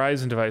from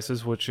Horizon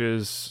Devices, which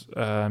is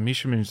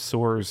Misha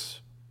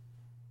Mansour's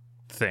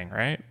thing,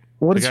 right?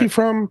 What is he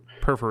from?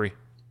 Periphery.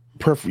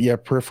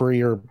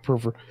 Periphery or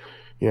Periphery.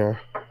 Yeah.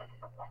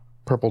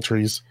 Purple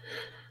Trees.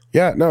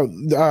 Yeah, no,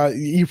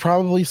 you've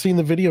probably seen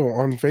the video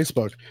on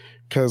Facebook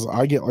because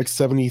I get like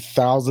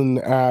 70,000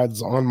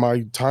 ads on my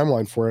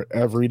timeline for it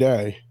every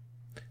day.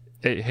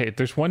 Hey,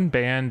 there's one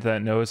band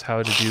that knows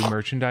how to do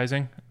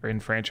merchandising or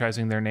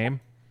enfranchising their name.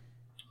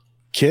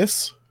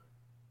 Kiss?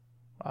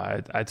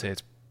 I'd say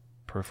it's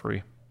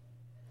Periphery.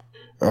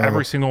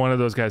 Every single one of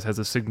those guys has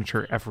a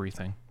signature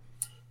everything,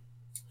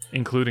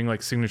 including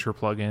like signature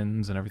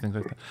plugins and everything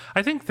like that.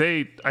 I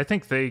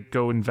think they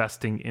go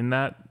investing in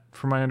that.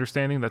 From my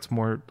understanding, that's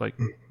more like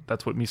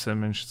that's what Misa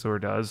Mansour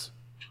does.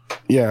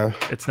 Yeah,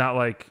 it's not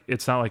like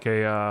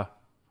a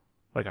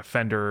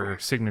Fender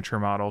signature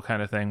model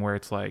kind of thing where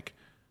it's like,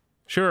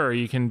 sure,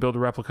 you can build a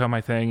replica of my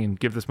thing and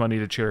give this money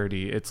to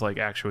charity. It's like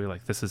actually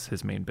like this is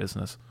his main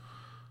business.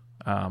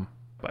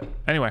 But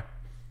anyway,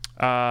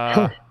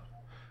 I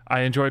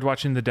enjoyed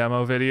watching the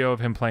demo video of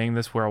him playing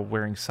this while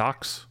wearing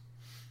socks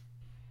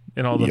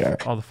in all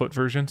the foot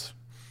versions.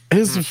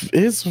 His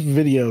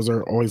videos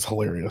are always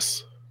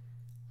hilarious.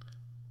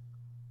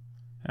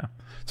 Yeah.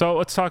 So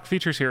let's talk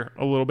features here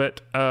a little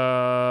bit.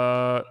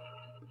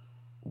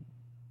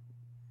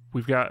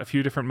 We've got a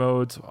few different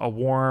modes: a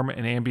warm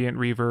and ambient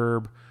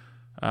reverb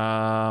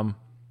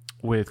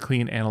with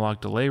clean analog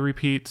delay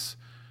repeats.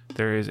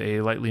 There is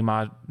a lightly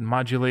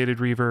modulated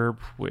reverb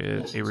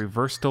with a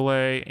reverse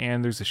delay,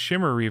 and there's a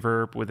shimmer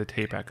reverb with a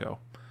tape echo.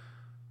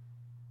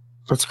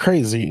 That's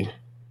crazy.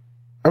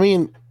 I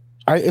mean,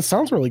 it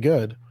sounds really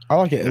good. I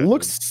like it. It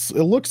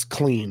looks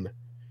clean.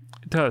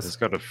 It does. It's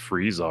got a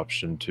freeze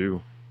option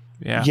too.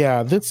 Yeah.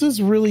 Yeah, this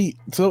is really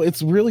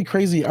it's really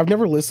crazy. I've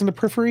never listened to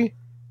Periphery,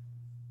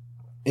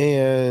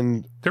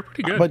 and they're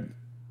pretty good. But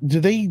do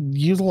they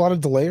use a lot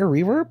of delay or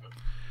reverb?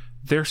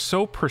 They're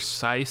so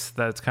precise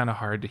that it's kind of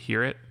hard to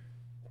hear it.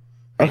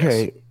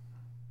 Okay. Yes.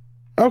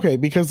 Okay,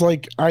 because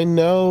like I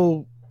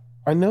know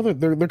that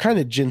they're kind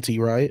of djenty,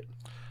 right?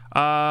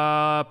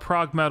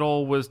 Prog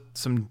metal with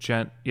some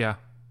gent, yeah.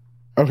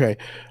 Okay.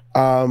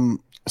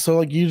 So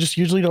like you just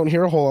usually don't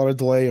hear a whole lot of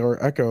delay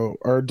or echo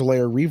or delay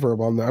or reverb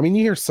on that. I mean,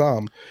 you hear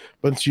some,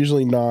 but it's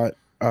usually not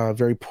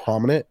very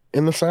prominent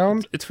in the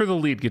sound. It's for the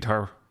lead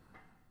guitar.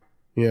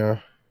 Yeah.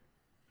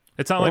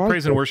 It's not like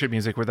praise and worship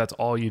music where that's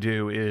all you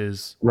do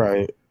is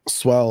right.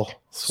 Swell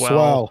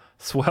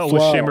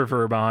with shimmer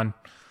verb on.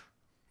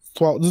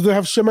 Swell. Does it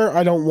have shimmer?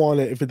 I don't want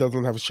it if it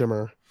doesn't have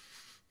shimmer.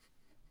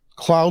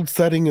 Cloud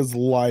setting is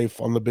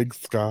life on the big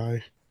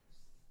sky.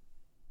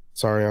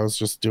 Sorry, I was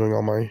just doing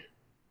all my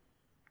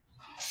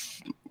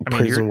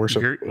praise and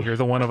worship. You're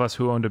the one of us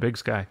who owned a Big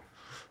Sky.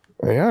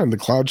 Yeah, and the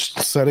cloud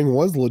setting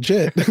was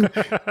legit.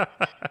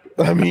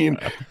 I mean,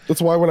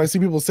 that's why when I see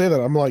people say that,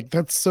 I'm like,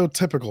 that's so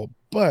typical,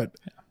 but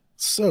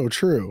so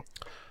true.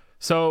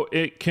 So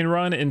it can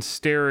run in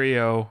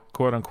stereo,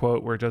 quote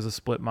unquote, where it does a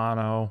split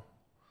mono.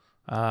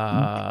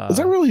 Is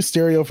that really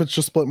stereo if it's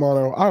just split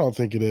mono? I don't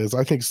think it is.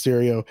 I think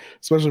stereo,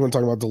 especially when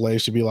talking about delay,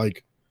 should be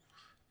like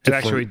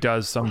different. It actually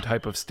does some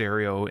type of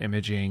stereo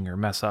imaging or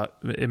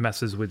it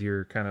messes with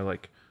your kind of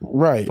like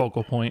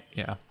focal point.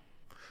 Yeah.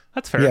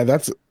 That's fair. Yeah,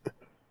 that's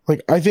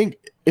like, I think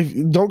if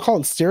don't call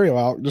it stereo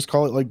out, just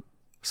call it like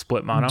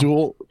split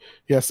mono.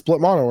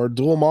 Split mono or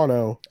dual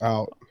mono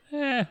out.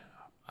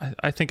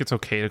 I think it's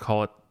okay to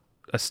call it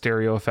a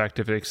stereo effect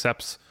if it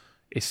accepts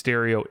a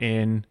stereo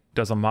in,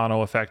 does a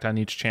mono effect on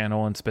each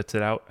channel and spits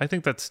it out. I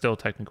think that's still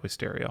technically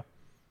stereo.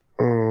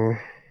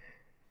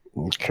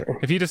 Okay.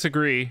 If you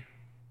disagree,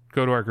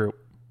 go to our group.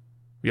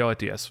 Yell at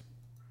DS.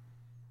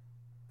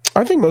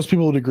 I think most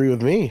people would agree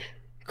with me.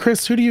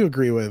 Chris, who do you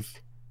agree with?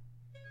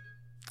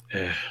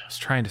 I was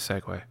trying to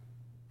segue.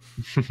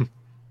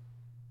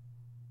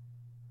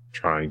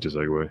 Trying to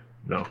segue.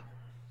 No.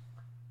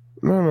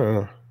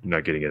 No. You're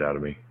not getting it out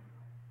of me.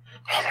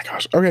 Oh my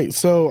gosh. Okay,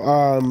 so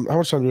how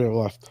much time do we have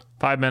left?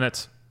 5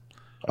 minutes.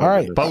 All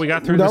right. But we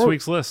got through this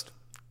week's list.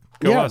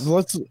 Go yeah, us.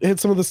 let's hit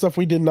some of the stuff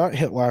we did not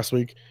hit last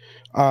week.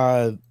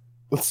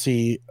 Let's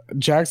see.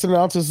 Jackson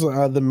announces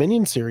the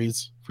Minion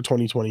series for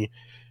 2020.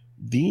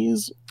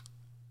 These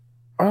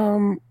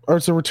are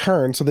it's a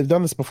return, so they've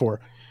done this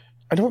before.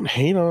 I don't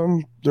hate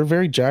them. They're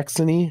very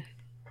Jackson-y.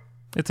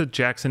 It's a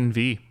Jackson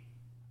V.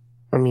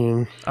 I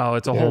mean, Oh,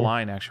 it's a Yeah. whole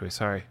line actually.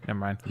 Sorry, never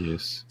mind.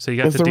 Yes. So you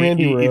got It's the the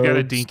Randy Dinky, you've got a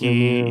Rhodes,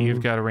 Dinky, and then-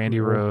 you've got a Randy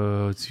yeah.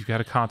 Rhodes, you've got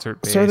a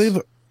concert bass.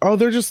 so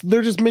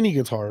they're just mini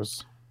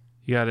guitars.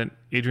 You got an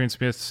Adrian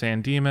Smith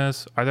San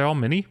Dimas. Are they all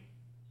mini?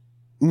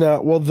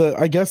 No, well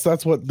I guess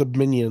that's what the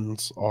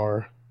Minions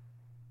are.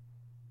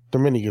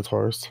 They're mini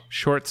guitars.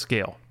 Short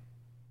scale.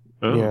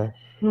 Oh. Yeah.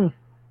 Hmm.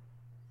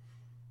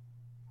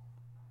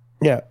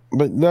 Yeah,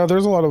 but no,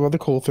 there's a lot of other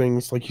cool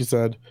things, like you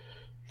said.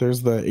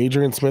 There's the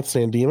Adrian Smith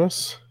San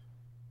Dimas.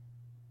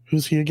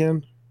 Who's he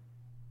again?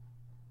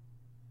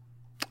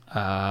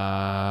 We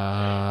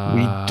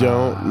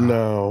don't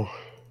know.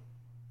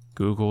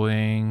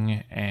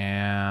 Googling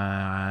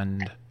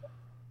and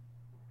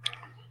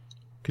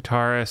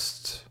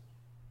guitarist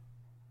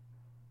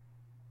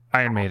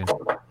Iron Maiden.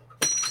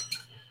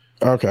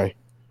 Okay.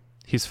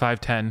 He's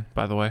 5'10",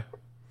 by the way.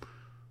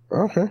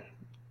 Okay.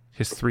 He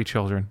has 3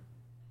 children.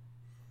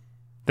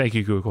 Thank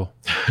you, Google.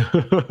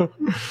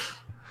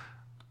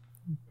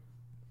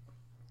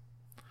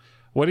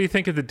 What do you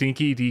think of the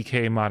Dinky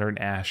DK Modern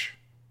Ash?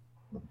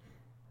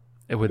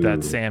 With that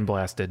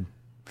sandblasted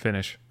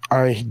finish.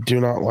 I do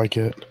not like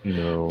it.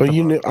 No. But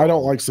I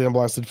don't like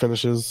sandblasted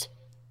finishes.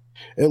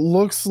 It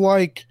looks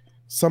like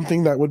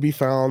something that would be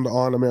found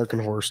on American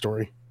Horror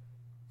Story.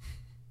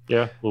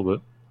 Yeah, a little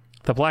bit.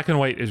 The black and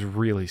white is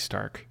really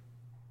stark.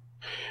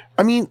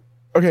 I mean,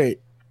 okay,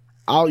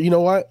 you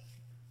know what?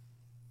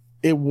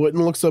 It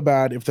wouldn't look so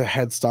bad if the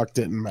headstock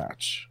didn't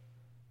match.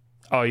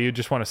 Oh, you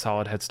just want a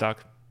solid headstock?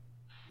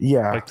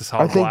 Yeah. Like the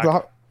solid I think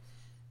black?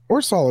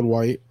 or solid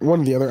white,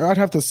 one or the other. I'd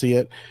have to see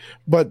it.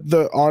 But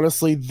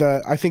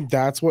I think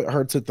that's what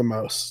hurts it the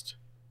most.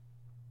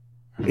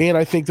 And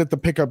I think that the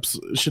pickups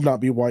should not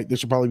be white. They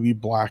should probably be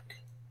black.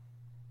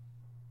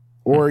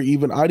 Or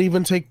I'd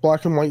even take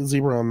black and white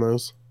zebra on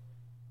those.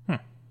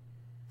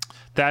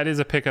 That is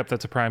a pickup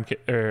that's a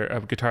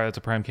guitar that's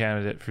a prime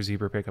candidate for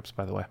zebra pickups,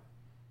 by the way.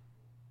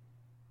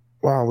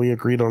 Wow, we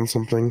agreed on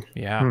something.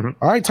 Yeah. Mhm.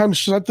 All right, time to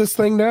shut this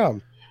thing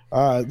down.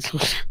 Yeah,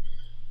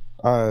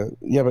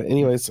 but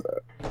anyways,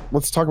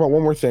 let's talk about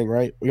one more thing,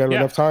 right? We got Yeah.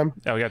 enough time?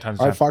 Oh, we got tons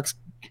of All time. right,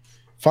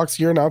 Fox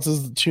Gear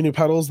announces 2 new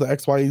pedals, the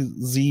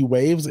XYZ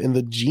Waves and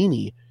the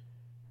Genie.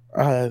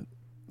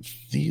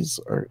 These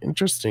are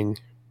interesting.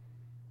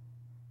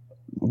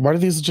 Why do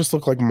these just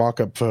look like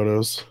mock-up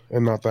photos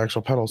and not the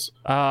actual pedals?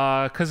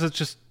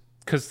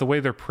 Because the way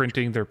they're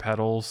printing their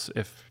pedals.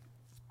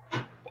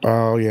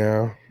 Oh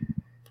yeah.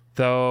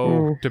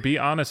 Though, to be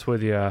honest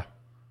with you,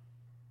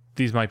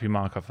 these might be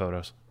mock-up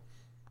photos.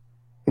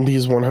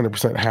 These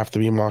 100% have to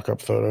be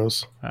mock-up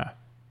photos.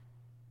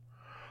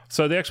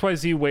 So the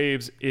XYZ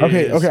Waves is...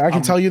 Okay, I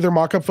can tell you they're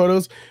mock-up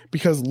photos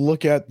because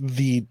look at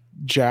the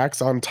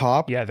jacks on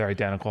top. Yeah, they're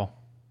identical.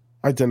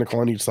 Identical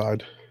on each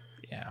side.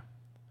 Yeah.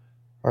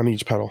 On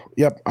each pedal.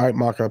 Yep. All right,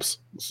 mock-ups.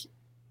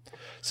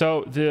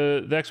 So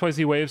the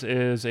XYZ Waves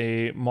is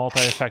a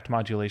multi-effect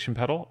modulation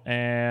pedal,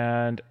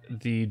 and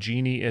the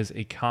Genie is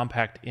a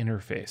compact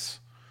interface.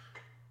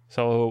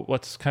 So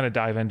let's kind of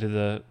dive into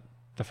the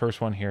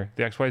first one here.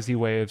 The XYZ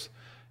Waves,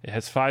 it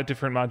has 5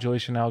 different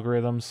modulation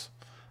algorithms,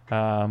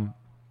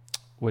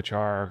 which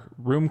are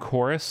room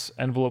chorus,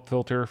 envelope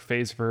filter,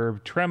 phase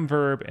verb, trem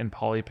verb, and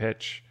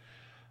polypitch.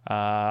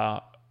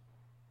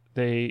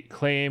 They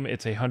claim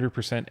it's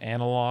 100%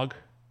 analog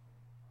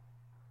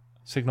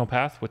signal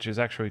path, which is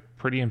actually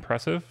pretty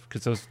impressive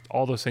because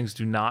all those things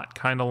do not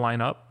kind of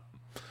line up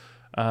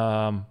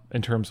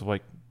in terms of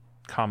like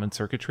common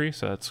circuitry.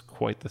 So that's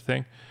quite the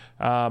thing.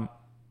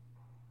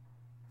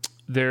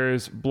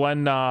 There's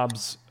blend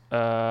knobs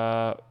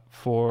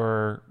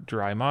for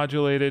dry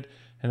modulated,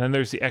 and then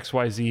there's the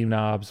XYZ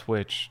knobs,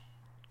 which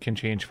can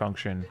change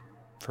function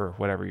for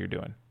whatever you're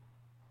doing.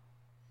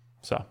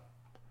 So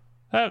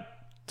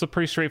it's a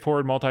pretty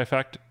straightforward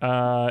multi-effect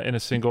in a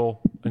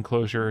single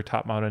enclosure,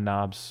 top-mounted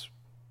knobs,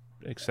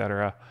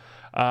 etc.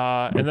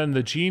 And then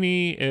the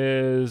Genie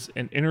is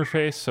an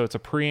interface, so it's a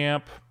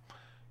preamp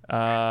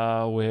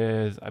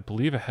with, I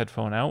believe, a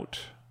headphone out.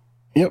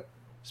 Yep.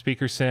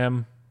 Speaker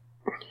sim.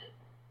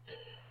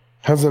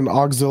 Has an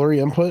auxiliary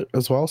input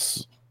as well.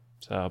 So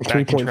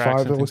backing 3.5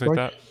 tracks and it things looks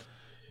like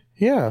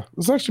Yeah,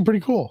 it's actually pretty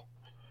cool.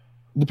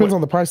 Depends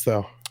on the price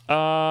though.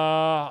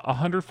 that.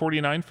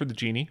 $149 for the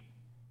Genie.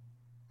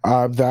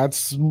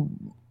 That's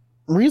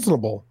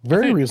reasonable.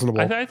 Very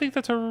reasonable. I think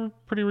that's a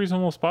pretty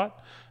reasonable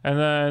spot. And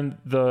then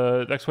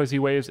the XYZ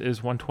Waves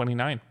is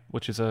 $129,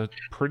 which is a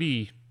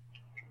pretty,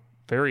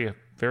 very,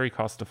 very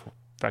cost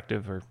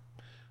effective, or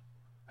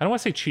I don't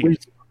want to say cheap,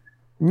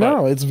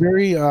 No, it's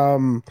very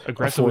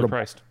aggressively affordable.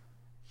 priced.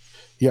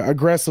 Yeah,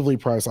 aggressively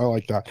priced. I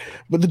like that.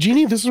 But the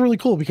Genie, this is really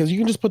cool because you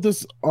can just put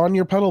this on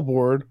your pedal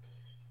board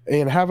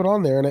and have it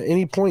on there, and at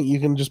any point you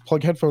can just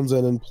plug headphones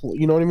in and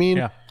you know what I mean?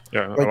 Yeah.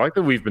 Yeah, Like- I like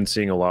that we've been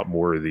seeing a lot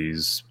more of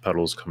these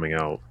pedals coming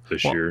out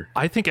this Well, year.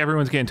 I think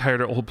everyone's getting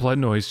tired of Old Blood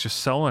Noise just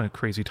selling a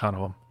crazy ton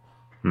of them.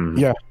 Mhm.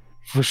 Yeah,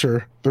 for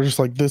sure. They're just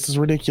like, this is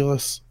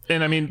ridiculous.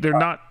 And I mean, they're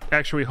not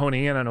actually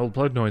honing in on Old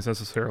Blood Noise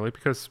necessarily,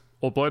 because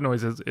Old Blood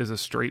Noise is a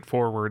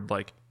straightforward,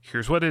 like,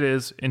 here's what it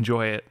is,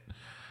 enjoy it.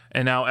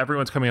 And now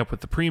everyone's coming up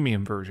with the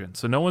premium version.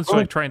 So no one's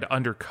like trying to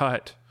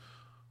undercut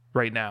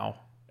right now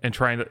and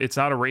trying to, it's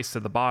not a race to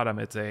the bottom.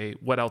 It's a,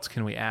 what else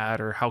can we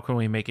add, or how can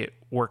we make it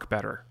work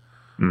better?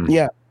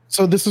 Yeah.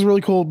 So this is really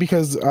cool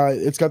because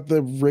it's got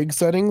the rig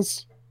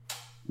settings,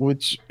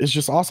 which is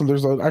just awesome.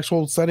 There's an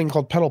actual setting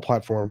called pedal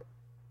platform.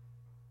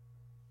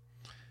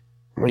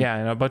 Like- Yeah.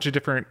 And a bunch of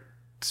different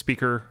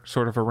speaker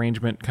sort of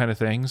arrangement kind of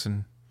things.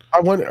 And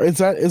I wonder, is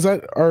that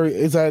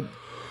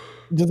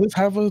does this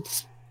have a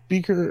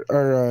speaker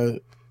or a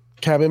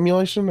cab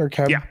emulation or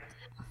cab? Yeah.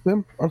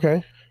 Sim?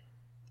 Okay.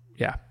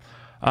 yeah.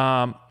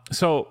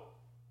 So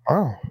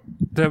Oh.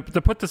 to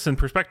put this in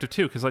perspective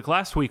too, because like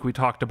last week we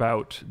talked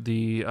about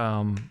the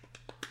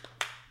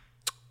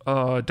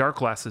Dark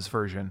Glasses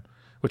version,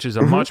 which is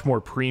a much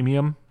more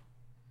premium.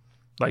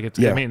 Like it's,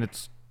 Yeah. I mean,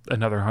 it's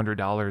another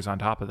 $100 on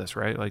top of this,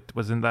 right? Like,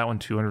 wasn't that one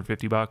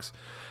 $250?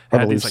 I It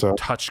had believe these so. like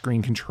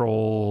touchscreen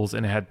controls,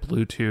 and it had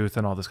Bluetooth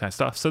and all this kind of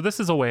stuff. So this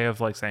is a way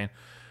of like saying,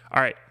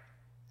 all right,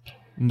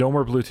 no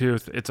more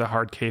Bluetooth. It's a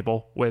hard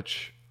cable,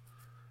 which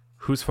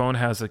whose phone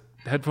has a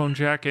headphone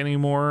jack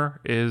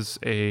anymore is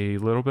a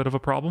little bit of a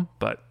problem,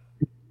 but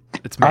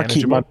it's I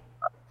keep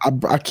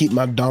manageable. I keep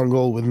my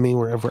dongle with me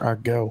wherever I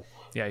go.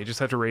 Yeah, you just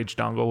have to Rage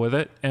dongle with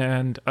it,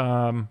 and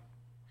yeah,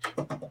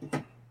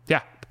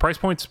 the price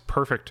point's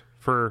perfect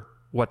for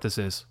what this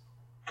is.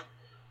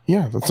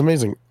 Yeah, that's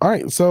amazing. All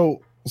right,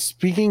 so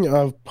speaking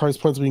of price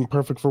points being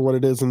perfect for what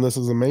it is, and this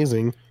is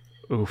amazing.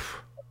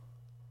 Oof.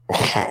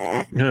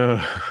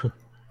 Yeah.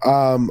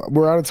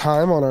 We're out of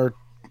time on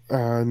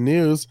our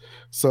news,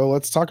 so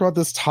let's talk about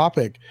this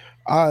topic.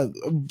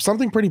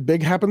 Something pretty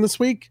big happened this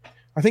week.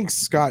 I think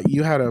Scott,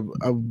 you had a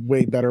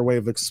way better way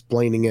of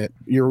explaining it.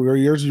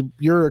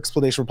 Your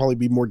explanation will probably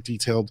be more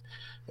detailed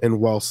and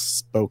well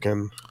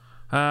spoken.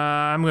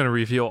 I'm going to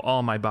reveal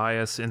all my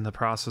bias in the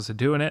process of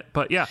doing it,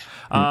 but yeah.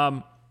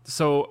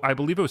 So I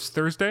believe it was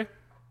Thursday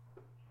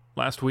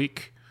last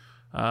week.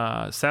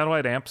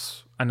 Satellite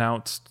Amps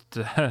announced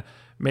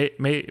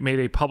made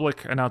a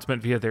public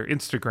announcement via their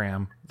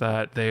Instagram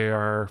that they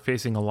are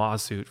facing a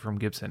lawsuit from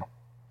Gibson.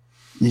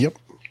 Yep.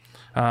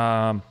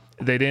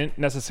 They didn't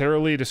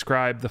necessarily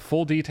describe the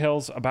full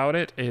details about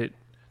it.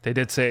 They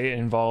did say it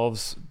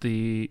involves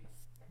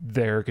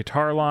their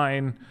guitar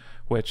line,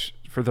 which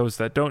for those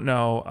that don't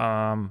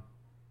know,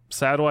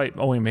 Satellite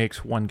only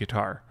makes one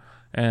guitar,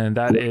 and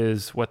that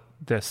is what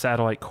the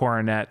Satellite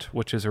Coronet,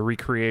 which is a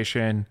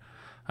recreation.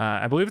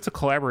 I believe it's a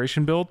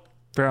collaboration build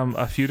from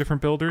a few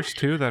different builders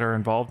too that are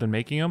involved in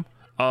making them,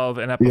 of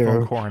an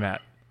Epiphone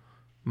Coronet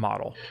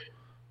model.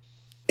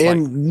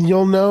 And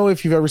you'll know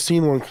if you've ever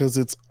seen one because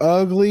it's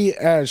ugly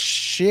as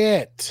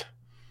shit.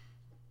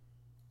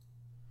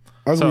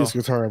 Ugliest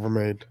guitar ever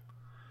made.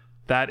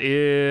 That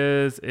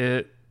is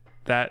it.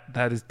 That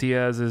is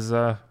Diaz's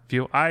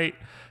view.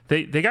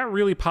 They got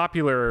really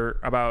popular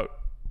about,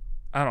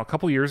 I don't know, a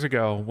couple years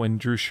ago when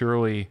Drew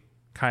Shirley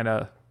kind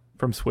of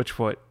from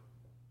Switchfoot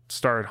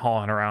started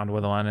hauling around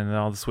with one, and then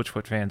all the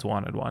Switchfoot fans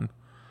wanted one.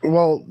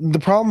 Well, the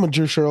problem with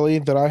Drew Shirley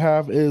that I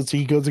have is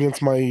he goes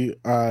against my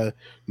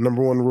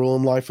number one rule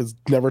in life is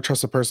never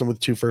trust a person with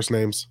two first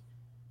names.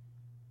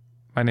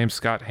 My name's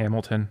Scott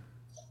Hamilton.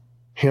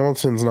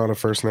 Hamilton's not a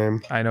first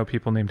name. I know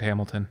people named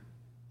Hamilton.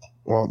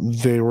 Well,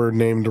 they were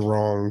named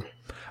wrong.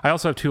 I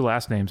also have two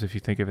last names if you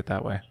think of it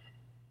that way.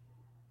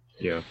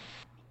 Yeah.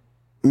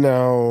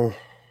 No.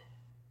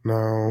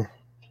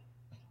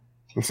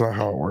 That's not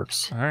how it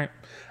works. All right.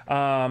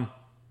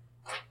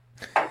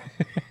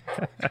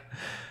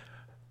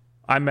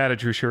 I'm mad at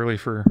Drew Shirley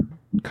for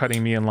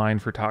cutting me in line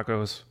for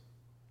tacos,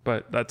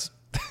 but that's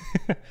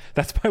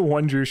that's my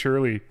one Drew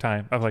Shirley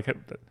time. I'm like,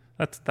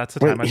 that's the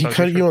time I Wait, saw he Drew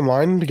cut you Shirley. in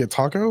line to get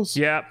tacos?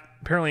 Yeah,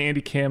 apparently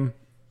Andy Kim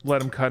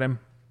let him cut him,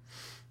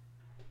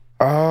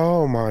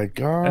 Oh my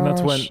gosh. and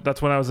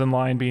that's when I was in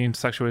line being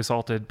sexually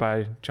assaulted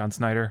by John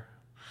Snyder.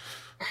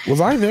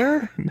 Was I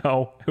there?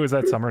 No, it was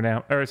at Summer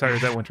Nam, or sorry, it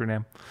was at Winter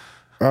Nam.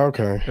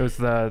 Okay. It was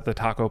the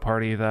taco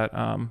party that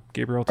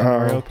Gabriel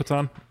Tenorio puts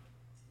on.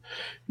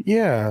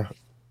 Yeah.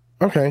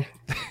 Okay.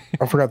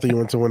 I forgot that you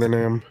went to Winter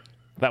Nam.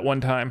 That one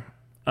time.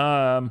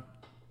 I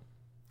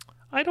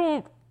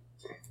don't.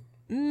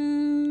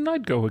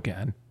 I'd go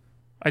again.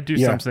 I'd do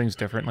Yeah. some things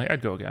differently.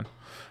 I'd go again.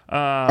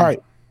 All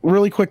right.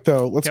 Really quick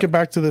though, let's get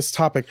back to this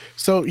topic.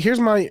 So here's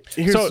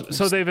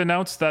So they've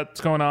announced that's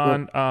going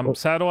on.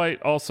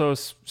 Satellite also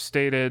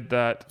stated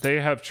that they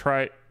have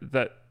tried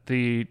that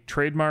the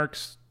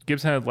trademarks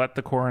Gibson had let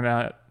the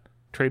Coronet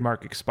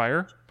trademark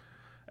expire,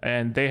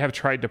 and they have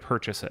tried to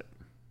purchase it,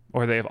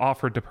 or they have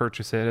offered to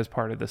purchase it as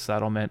part of the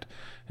settlement,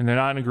 and they're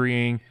not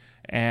agreeing.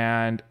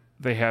 And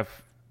they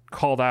have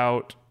called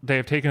out. They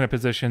have taken a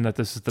position that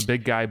this is the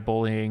big guy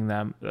bullying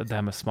them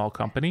a small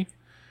company,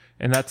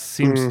 and that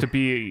seems to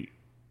be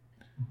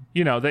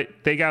you know,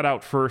 they got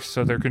out first,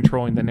 so they're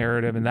controlling the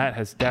narrative, and that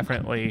has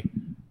definitely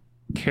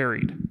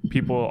carried.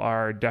 People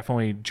are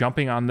definitely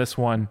jumping on this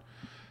one,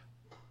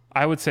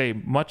 I would say,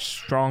 much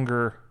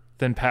stronger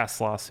than past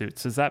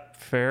lawsuits. Is that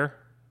fair?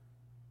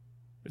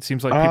 It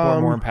seems like people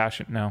are more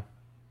impassioned now.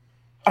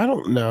 I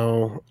don't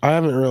know. I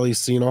haven't really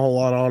seen a whole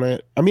lot on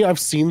it. I mean, I've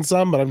seen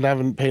some, but I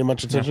haven't paid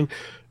much attention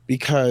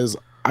because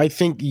I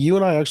think you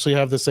and I actually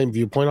have the same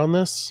viewpoint on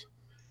this.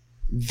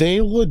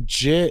 They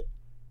legit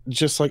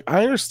just like,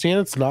 I understand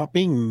it's not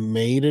being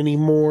made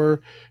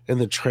anymore and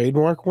the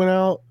trademark went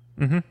out,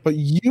 but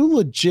you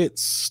legit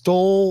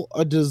stole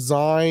a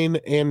design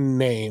and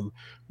name.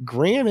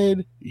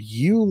 Granted,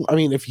 I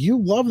mean, if you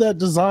love that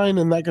design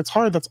and that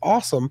guitar, that's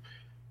awesome.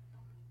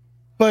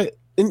 But,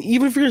 and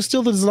even if you're gonna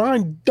steal the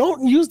design,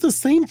 don't use the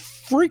same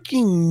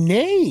freaking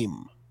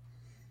name.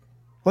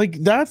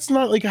 Like, that's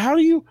not like, how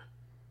do you,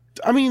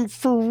 I mean,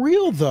 for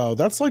real though,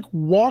 that's like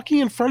walking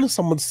in front of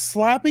someone,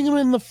 slapping them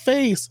in the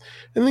face,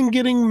 and then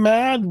getting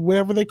mad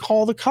whenever they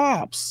call the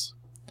cops.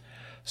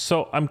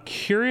 So I'm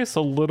curious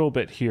a little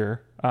bit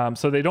here.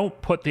 So they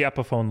don't put the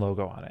Epiphone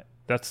logo on it.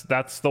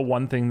 That's the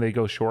one thing they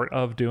go short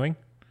of doing.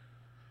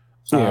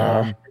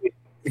 Yeah,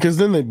 because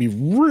then they'd be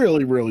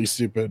really, really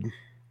stupid.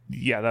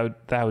 Yeah,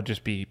 that would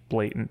just be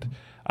blatant.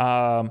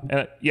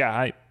 And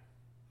yeah,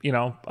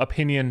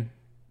 opinion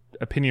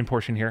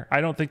portion here.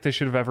 I don't think they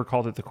should have ever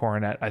called it the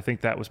Coronet. I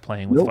think that was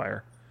playing with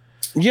fire.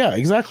 Yeah,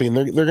 exactly. And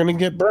they're gonna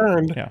get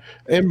burned. Yeah.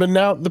 But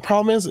now the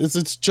problem is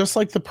it's just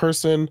like the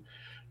person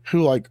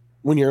who, like,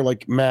 when you're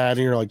like mad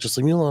and you're like, just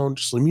leave me alone,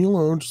 just leave me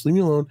alone, just leave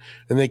me alone,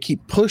 and they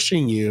keep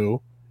pushing you,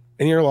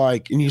 and you're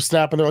like, and you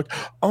snap, and they're like,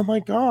 oh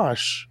my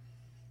gosh,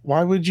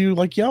 why would you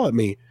like yell at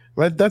me?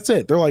 That's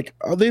it. They're like,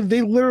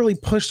 they literally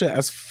pushed it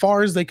as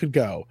far as they could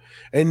go.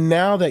 And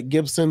now that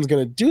Gibson's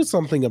going to do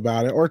something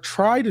about it or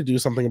try to do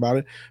something about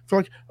it, they're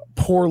like,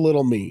 poor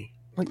little me.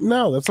 Like,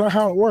 no, that's not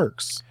how it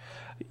works.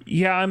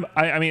 Yeah,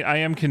 I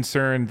am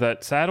concerned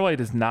that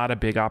Satellite is not a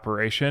big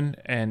operation,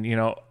 and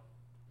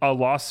a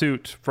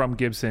lawsuit from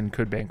Gibson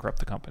could bankrupt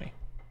the company.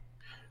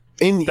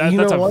 And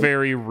that's a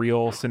very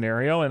real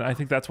scenario, and I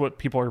think that's what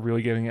people are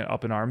really getting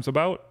up in arms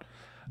about.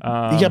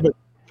 Yeah, but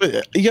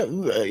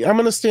I'm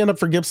going to stand up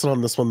for Gibson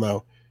on this one,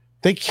 though.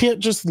 They can't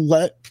just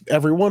let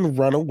everyone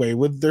run away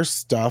with their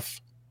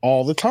stuff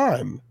all the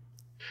time.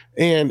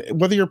 And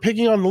whether you're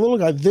picking on the little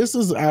guy, this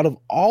is, out of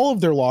all of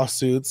their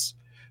lawsuits,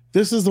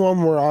 this is the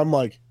one where I'm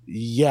like,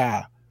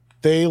 yeah,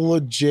 they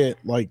legit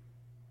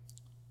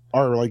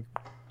are like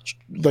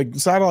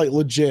Satellite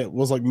legit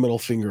was like middle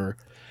finger.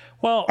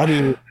 Well, I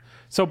mean,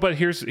 but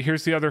here's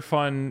the other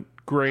fun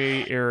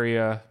gray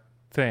area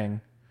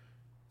thing.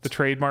 The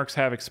trademarks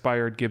have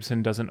expired.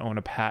 Gibson doesn't own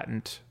a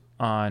patent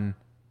on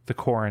the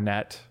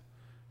Coronet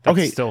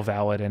that's still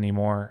valid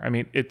anymore. I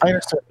mean, I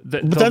understand.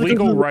 The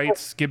legal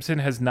rights, Gibson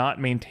has not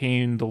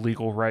maintained the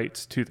legal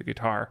rights to the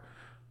guitar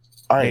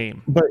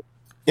name. But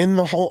in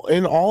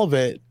all of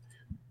it,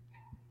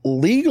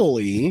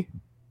 legally,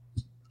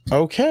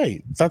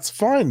 okay, that's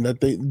fine.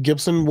 That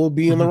Gibson will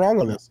be in the wrong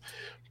on this.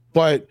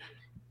 But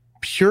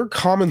pure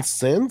common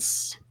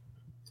sense,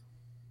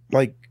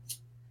 like,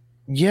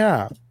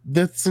 yeah,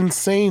 that's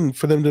insane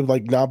for them to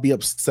like not be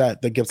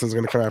upset that Gibson's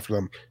going to come after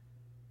them.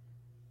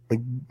 Like,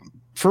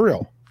 for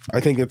real,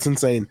 I think it's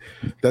insane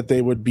that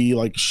they would be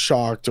like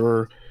shocked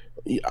or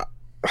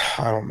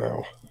I don't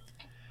know.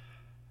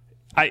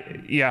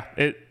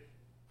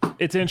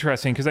 It's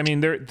interesting because I mean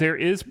there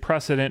is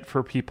precedent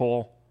for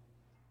people,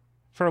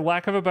 for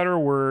lack of a better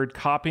word,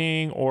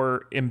 copying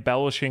or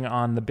embellishing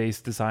on the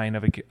base design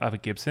of a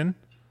Gibson,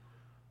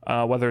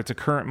 whether it's a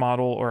current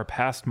model or a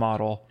past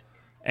model,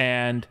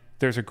 and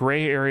there's a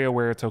gray area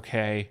where it's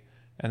okay,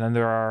 and then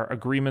there are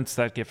agreements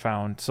that get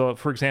found. So,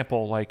 for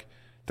example, like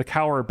the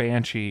Cower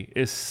Banshee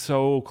is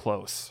so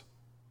close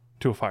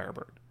to a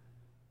Firebird,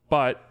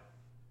 but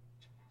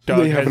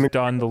Doug has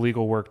done the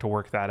legal work to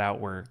work that out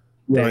where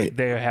they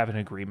have an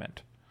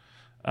agreement.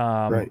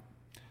 Right.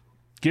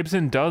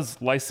 Gibson does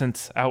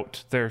license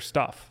out their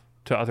stuff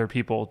to other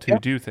people to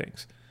do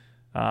things.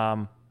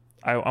 I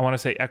want to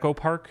say Echo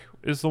Park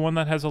is the one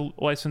that has a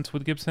license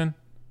with Gibson.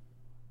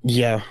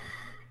 Yeah.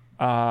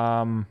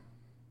 And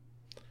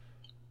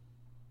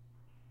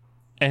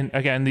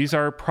again, these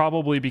are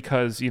probably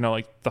because,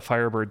 like the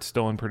Firebird's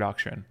still in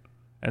production.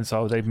 And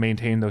so they've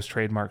maintained those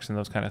trademarks and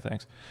those kind of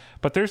things.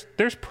 But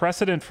there's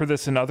precedent for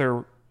this in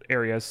other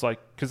areas, like,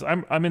 because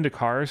I'm into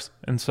cars.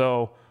 And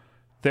so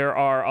there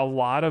are a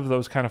lot of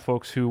those kind of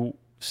folks who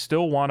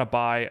still want to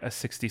buy a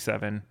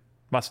 67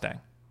 Mustang.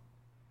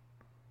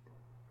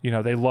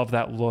 They love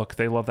that look.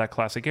 They love that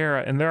classic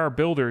era. And there are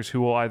builders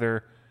who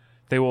will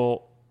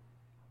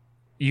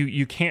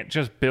you can't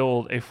just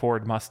build a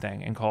Ford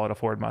Mustang and call it a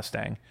Ford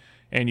Mustang.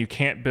 And you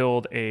can't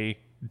build a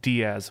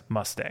Diaz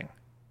Mustang,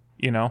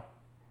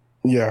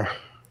 Yeah.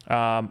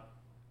 And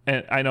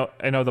I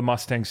know the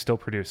Mustangs still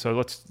produce. So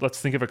let's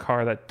think of a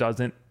car that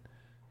doesn't.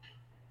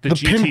 The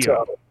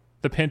GTO.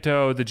 The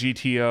Pinto, the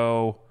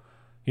GTO,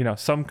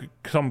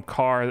 some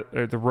car,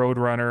 the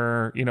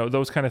Roadrunner,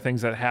 those kind of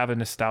things that have a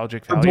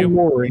nostalgic value.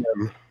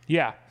 DeLorean.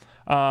 Yeah.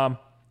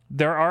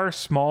 There are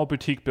small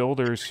boutique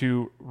builders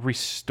who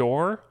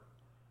restore,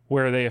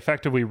 where they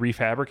effectively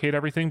refabricate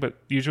everything, but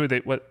usually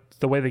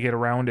the way they get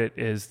around it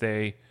is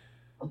they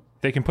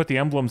can put the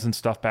emblems and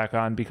stuff back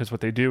on, because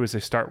what they do is they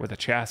start with a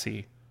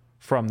chassis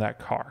from that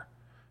car.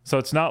 So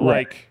it's not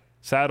like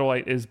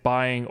Satellite is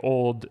buying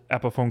old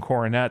Epiphone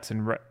coronets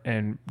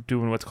and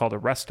doing what's called a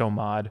resto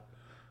mod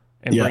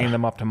and bringing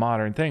them up to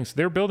modern things.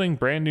 They're building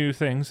brand new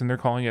things and they're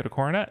calling it a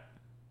coronet.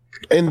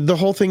 And the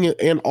whole thing,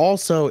 and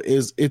also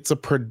is it's a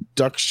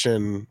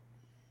production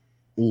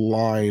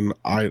line,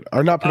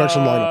 or not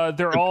production line.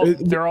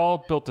 They're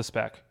all built to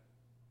spec.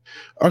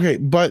 Okay,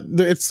 but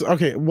it's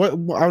okay. What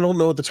I don't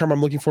know what the term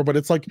I'm looking for, but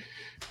it's like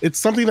it's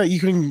something that you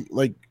can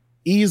like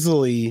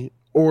easily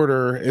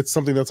order. It's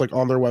something that's like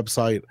on their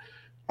website.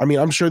 I mean,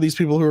 I'm sure these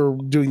people who are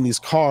doing these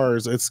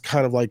cars, it's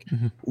kind of like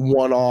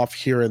one off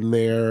here and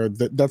there.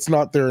 That's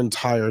not their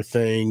entire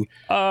thing.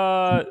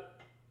 The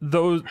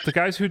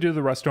guys who do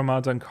the resto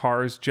mods on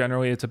cars,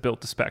 generally it's a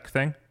built to spec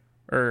thing.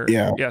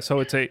 So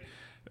it's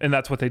and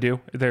that's what they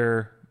do.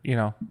 They're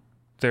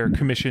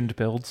commissioned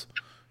builds,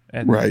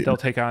 and they'll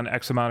take on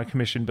X amount of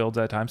commissioned builds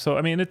at a time. So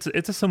I mean, it's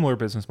a similar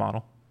business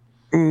model.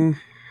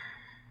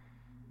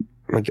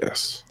 I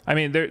guess. I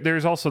mean,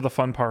 there's also the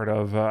fun part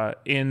of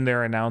in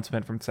their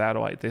announcement from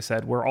Satellite, they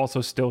said we're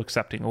also still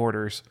accepting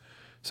orders.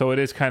 So it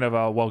is kind of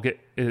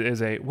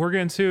we're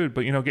getting sued,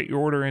 but get your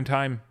order in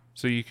time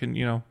so you can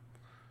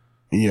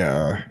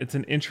Yeah. It's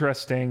an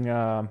interesting.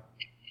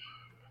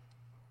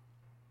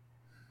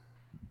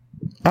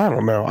 I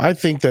don't know. I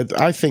think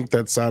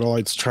that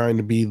Satellite's trying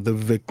to be the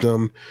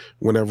victim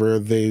whenever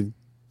they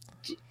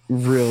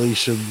really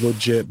should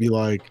legit be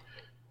like,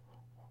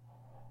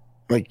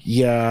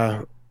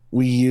 yeah,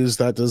 we use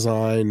that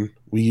design,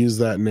 we use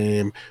that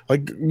name.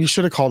 Like, you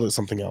should have called it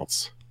something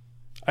else.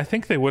 I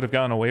think they would have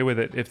gotten away with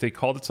it if they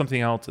called it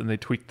something else and they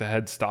tweaked the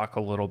headstock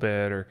a little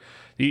bit, or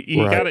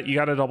you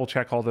got to double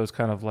check all those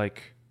kind of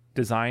like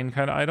design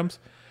kind of items.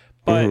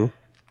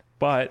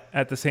 But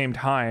at the same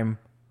time,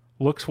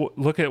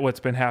 look at what's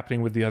been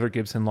happening with the other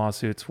Gibson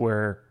lawsuits,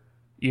 where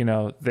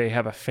they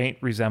have a faint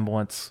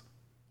resemblance,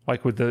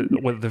 like with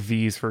the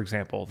V's, for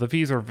example. The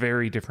V's are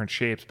very different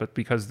shapes, but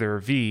because they're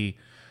a V,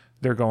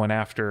 they're going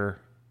after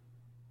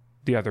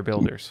the other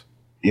builders.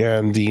 Yeah,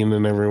 and Dean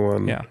and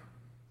everyone. Yeah.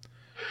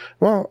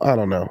 Well, I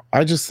don't know.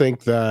 I just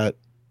think that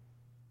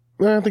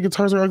I think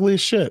guitars are ugly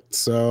as shit.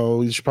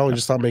 So you should probably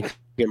just stop making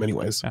them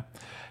anyways.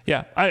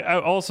 Yeah. I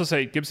also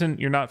say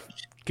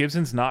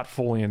Gibson's not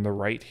fully in the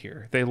right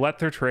here. They let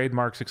their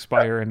trademarks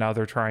expire, and now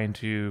they're trying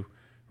to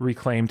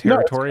reclaim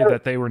territory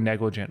that they were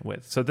negligent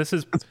with. So this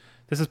is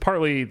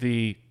partly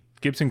the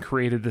Gibson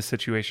created this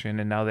situation,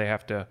 and now they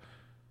have to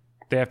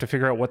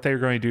figure out what they're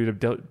going to do to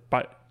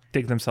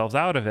dig themselves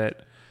out of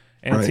it.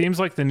 And It seems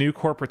like the new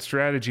corporate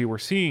strategy we're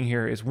seeing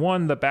here is,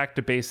 one, the back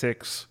to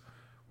basics.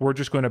 We're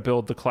just going to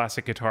build the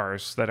classic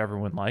guitars that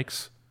everyone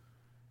likes,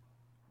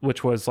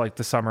 which was like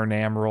the Summer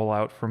NAMM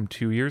rollout from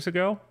 2 years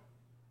ago.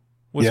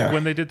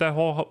 When they did that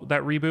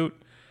reboot.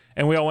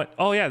 And we all went,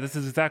 oh yeah, this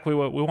is exactly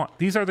what we want.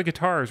 These are the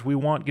guitars we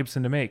want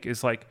Gibson to make,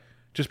 is like,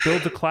 just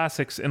build the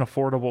classics in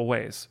affordable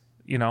ways,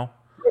 and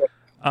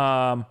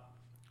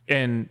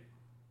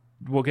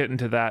we'll get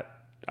into that.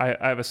 I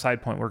have a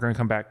side point. We're going to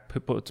come back,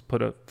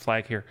 put a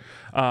flag here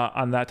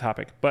on that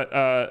topic. But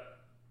the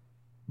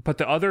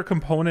other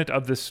component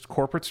of this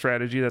corporate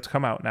strategy that's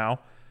come out now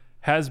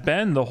has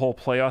been the whole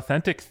Play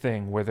Authentic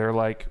thing, where they're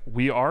like,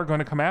 we are going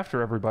to come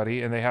after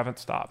everybody, and they haven't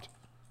stopped,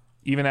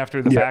 even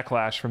after the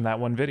backlash from that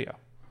one video.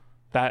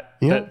 That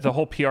the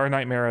whole PR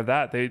nightmare of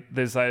that, they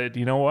decided,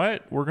 you know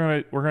what, we're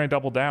gonna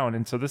double down.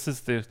 And so this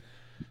is the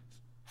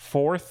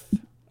fourth,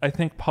 I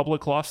think,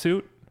 public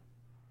lawsuit.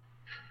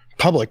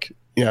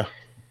 Yeah.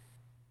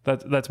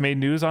 That's made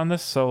news on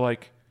this. So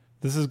like,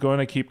 this is going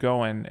to keep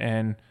going,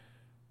 and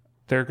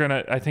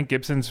I think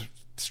Gibson's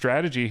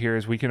strategy here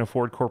is, we can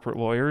afford corporate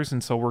lawyers,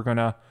 and so we're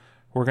gonna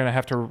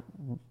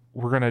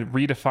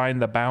redefine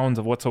the bounds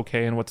of what's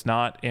okay and what's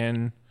not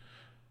in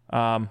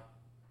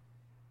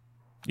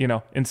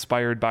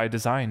inspired by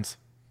designs.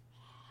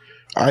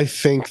 I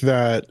think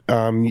that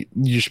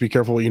you should be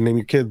careful what you name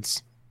your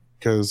kids,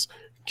 because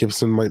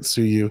Gibson might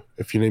sue you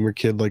if you name your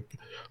kid like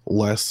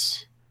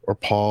Les or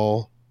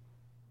Paul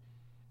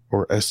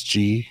or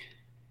SG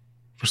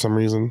for some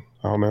reason.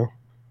 I don't know.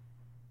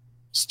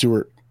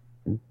 Stuart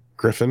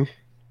Griffin.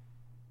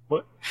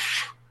 What?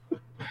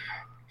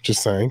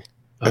 Just saying.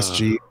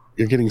 SG,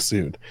 you're getting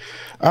sued.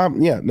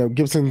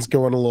 Gibson's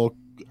going a little.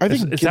 I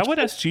think is that what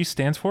SG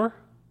stands for?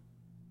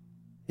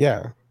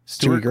 Yeah.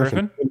 Stuart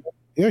Griffin?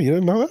 Yeah, you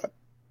didn't know that?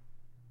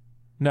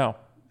 No.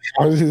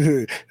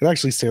 It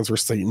actually stands for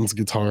Satan's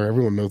guitar.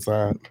 Everyone knows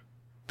that.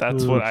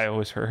 That's what I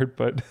always heard,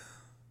 but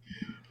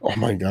oh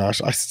my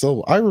gosh.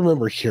 I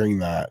remember hearing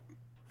that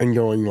and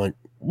going like,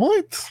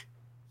 what?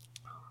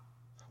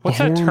 What's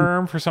that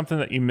term for something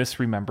that you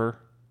misremember?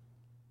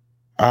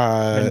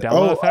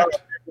 Mandela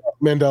effect?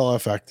 Mandela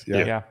effect.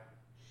 Yeah.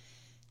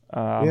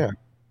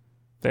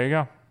 There you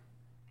go.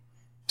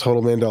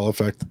 Total Mandela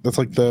effect. That's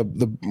like the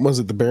was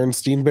it the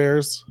Berenstein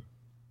Bears?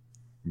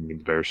 You mean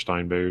the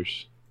Bearstein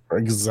Bears?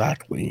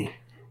 Exactly.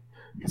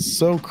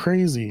 So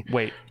crazy.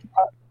 Wait,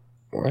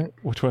 What?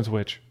 which one's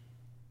which?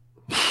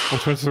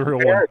 Which one's the real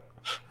one?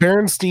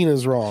 Berenstein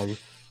is wrong.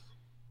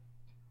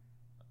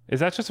 Is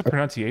that just a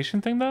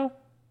pronunciation thing though?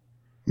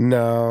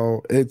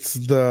 No, it's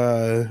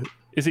the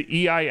Is it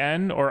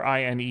EIN or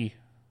INE?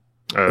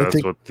 That's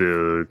think- what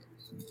the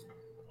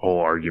whole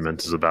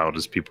argument is about,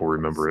 is people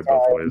remember it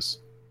both ways.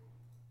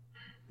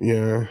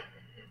 yeah.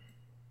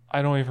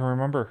 I don't even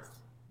remember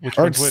which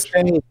Or one's which.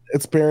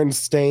 it's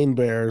Berenstain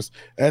Bears.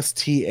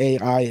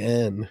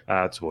 Sta인.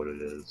 That's what it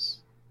is.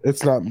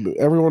 It's not.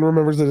 Everyone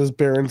remembers it as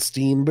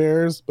Berenstein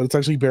Bears, but it's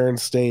actually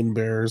Berenstain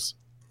Bears.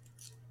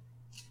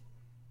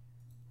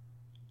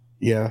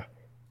 Yeah.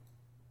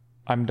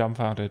 I'm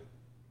dumbfounded.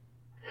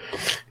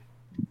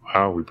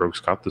 Wow, we broke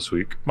Scott this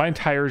week. My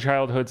entire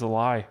childhood's a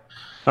lie.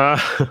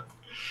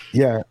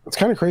 Yeah. It's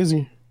kind of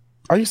crazy.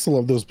 I used to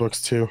love those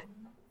books too.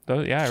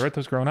 Yeah, I read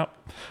those growing up.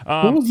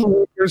 What was the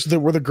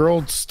one where the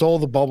girl stole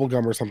the bubble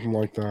gum or something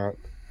like that?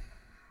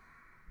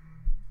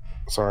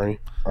 Sorry,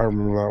 I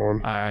remember that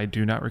one. I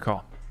do not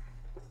recall.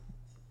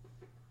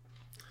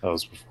 That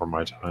was before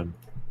my time.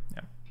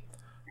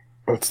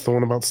 That's the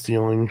one about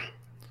stealing.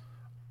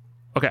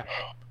 Okay.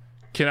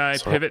 Can I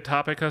Sorry. pivot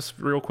topic us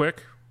real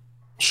quick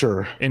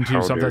Sure. into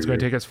How something dare that's going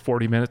to you. take us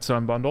 40 minutes to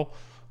unbundle?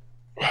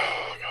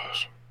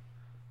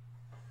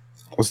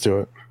 Let's do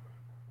it.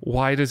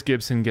 Why does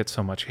Gibson get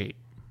so much hate?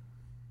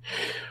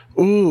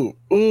 Ooh.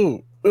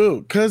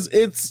 Because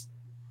it's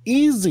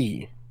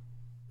easy.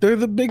 They're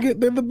the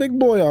big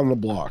boy on the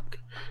block,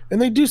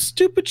 and they do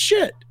stupid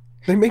shit.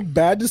 They make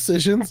bad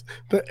decisions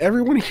that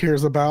everyone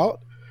hears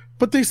about,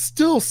 but they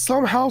still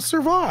somehow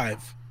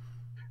survive.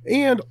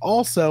 And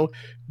also,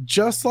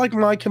 just like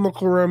My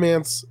Chemical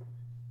Romance,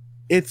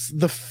 it's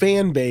the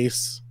fan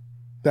base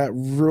that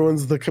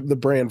ruins the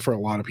brand for a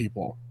lot of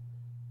people,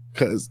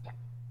 because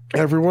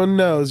everyone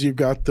knows you've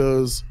got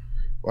those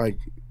like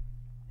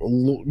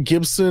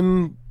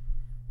Gibson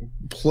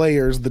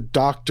players, the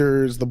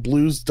doctors, the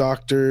blues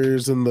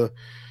doctors, and the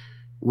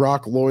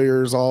rock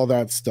lawyers, all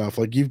that stuff.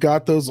 Like, you've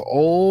got those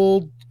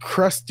old,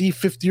 crusty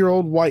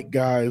 50-year-old white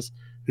guys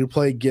who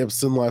play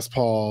Gibson Les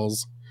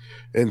Pauls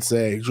and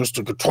say, just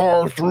a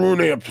guitar through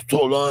an amp, that's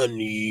all I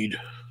need.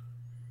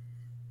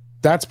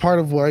 That's part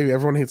of why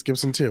everyone hates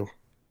Gibson too.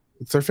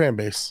 It's their fan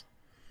base.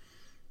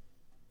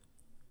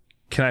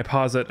 Can I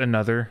posit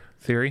another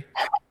theory?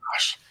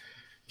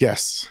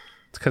 Yes.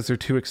 It's because they're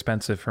too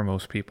expensive for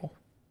most people.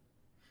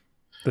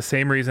 The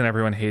same reason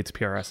everyone hates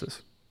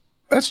PRSs.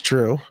 That's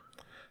true.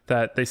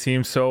 That they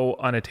seem so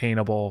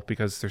unattainable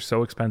because they're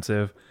so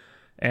expensive,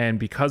 and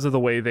because of the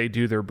way they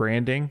do their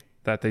branding,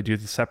 that they do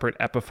the separate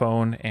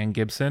Epiphone and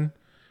Gibson,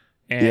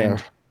 and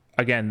Yeah.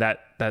 again,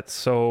 that's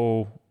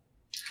so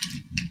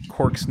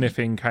cork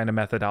sniffing kind of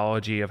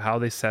methodology of how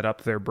they set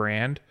up their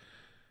brand.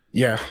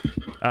 Yeah.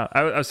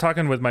 I was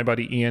talking with my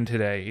buddy Ian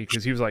today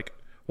because he was like,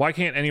 "Why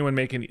can't anyone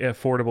make an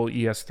affordable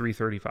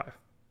ES335?"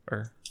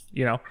 Or,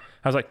 I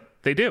was like,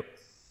 "They do."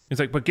 He's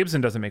like, "But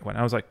Gibson doesn't make one."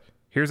 I was like,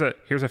 Here's a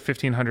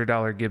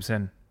 $1,500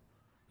 Gibson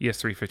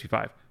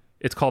ES355.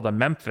 It's called a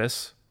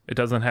Memphis. It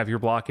doesn't have your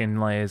block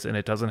inlays and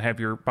it doesn't have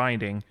your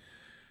binding.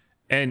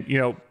 And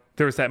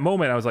there was that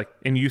moment I was like,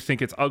 and you think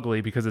it's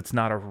ugly because it's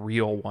not a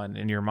real one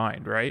in your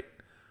mind, right?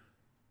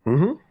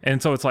 Mm-hmm.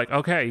 And so it's like,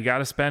 okay, you got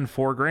to spend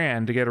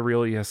 $4,000 to get a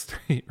real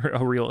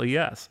a real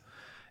ES.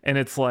 And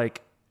it's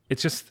like,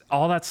 it's just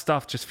all that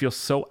stuff just feels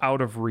so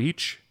out of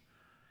reach.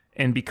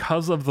 And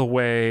because of the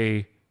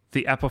way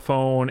the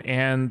Epiphone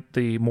and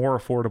the more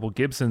affordable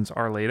Gibsons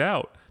are laid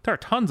out, there are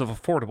tons of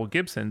affordable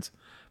Gibsons,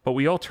 but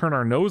we all turn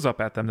our nose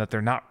up at them that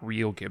they're not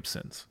real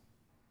Gibsons.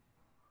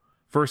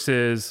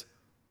 Versus,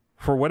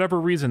 for whatever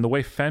reason, the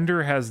way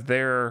Fender has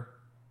their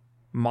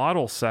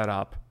model set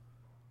up,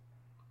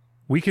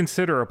 we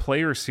consider a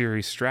Player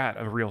Series Strat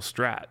a real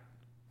Strat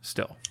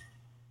still.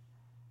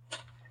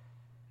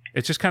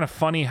 It's just kind of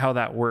funny how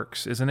that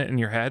works, isn't it, in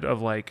your head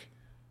of like,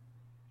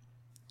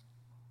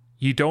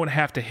 you don't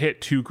have to hit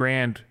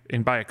 $2,000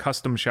 and buy a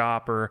custom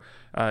shop or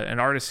an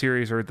Artist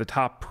Series or the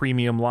top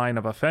premium line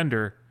of a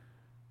Fender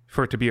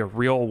for it to be a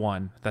real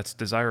one that's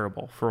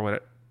desirable for what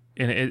it,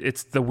 and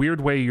it's the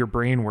weird way your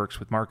brain works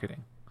with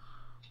marketing.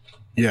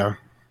 Yeah.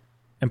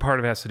 And part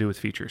of it has to do with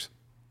features.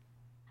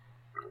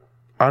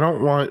 I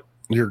don't want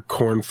your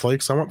corn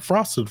flakes. I want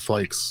frosted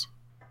flakes.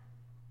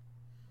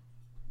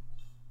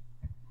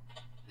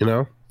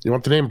 You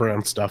want the name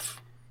brand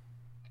stuff.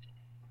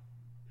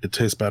 It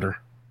tastes better.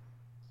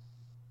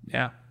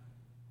 Yeah.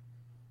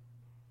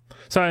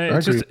 So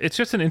it's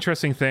just an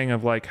interesting thing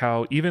of like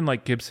how even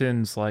like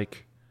Gibson's,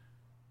 like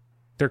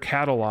their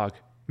catalog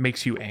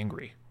makes you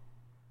angry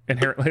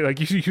inherently. Like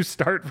you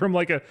start from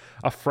like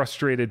a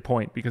frustrated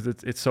point because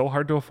it's so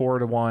hard to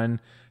afford a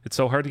one. It's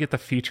so hard to get the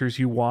features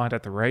you want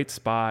at the right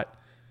spot.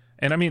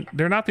 And I mean,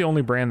 they're not the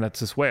only brand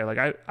that's this way.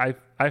 Like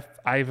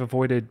I've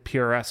avoided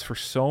PRS for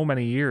so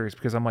many years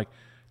because I'm like,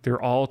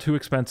 they're all too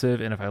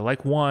expensive. And if I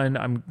like one,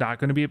 I'm not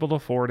going to be able to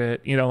afford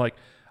it. Like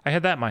I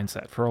had that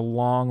mindset for a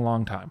long,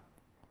 long time.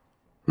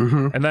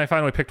 Mm-hmm. And then I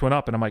finally picked one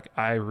up, and I'm like,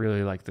 I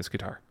really like this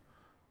guitar.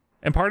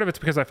 And part of it's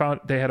because I found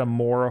they had a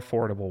more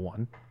affordable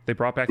one. They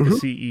brought back the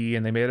CE,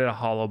 and they made it a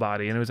hollow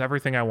body, and it was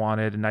everything I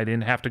wanted, and I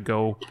didn't have to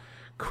go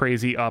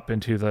crazy up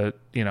into the,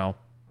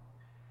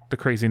 the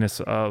craziness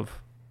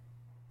of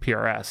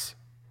PRS.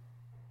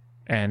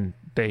 And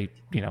they,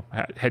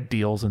 had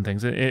deals and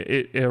things.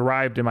 It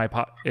arrived in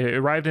it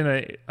arrived in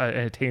an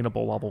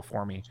attainable level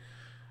for me.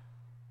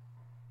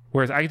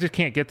 Whereas I just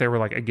can't get there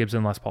with like a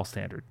Gibson Les Paul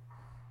Standard.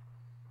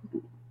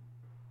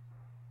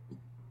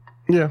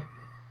 Yeah.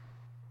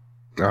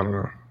 I don't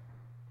know.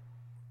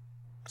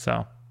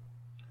 So.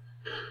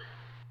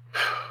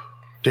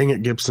 Dang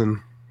it,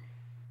 Gibson.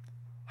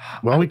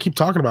 Well, we keep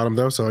talking about them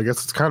though, so I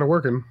guess it's kind of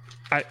working.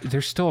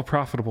 They're still a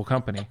profitable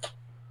company.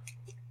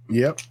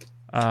 Yep.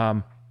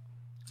 And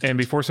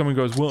before someone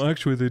goes, well,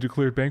 actually, they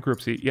declared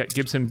bankruptcy. Yeah,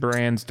 Gibson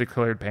brands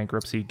declared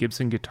bankruptcy.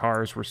 Gibson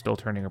guitars were still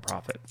turning a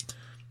profit.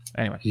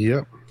 Anyway.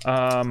 Yep.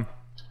 It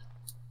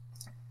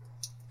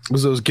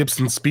was those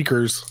Gibson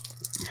speakers.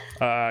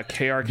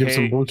 KRK.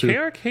 Gibson Bluetooth.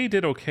 KRK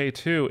did okay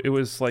too. It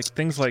was like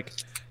things like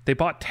they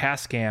bought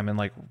Tascam and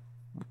like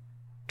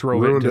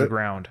drove it into the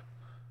ground.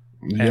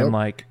 Yep. And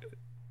like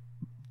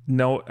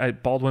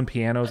Baldwin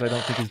Pianos, I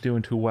don't think is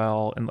doing too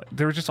well. And like,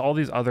 there were just all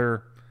these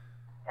other.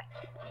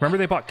 Remember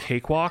they bought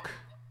Cakewalk?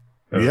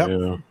 Yep.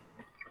 Yeah.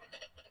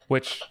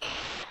 Which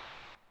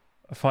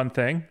a fun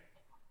thing.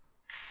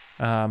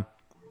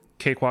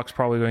 Cakewalk's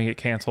probably going to get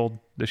canceled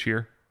this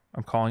year.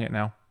 I'm calling it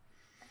now.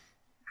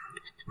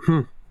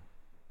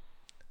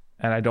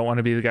 And I don't want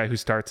to be the guy who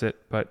starts it,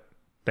 but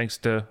thanks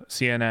to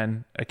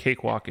CNN, a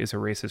cakewalk is a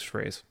racist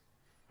phrase.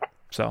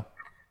 So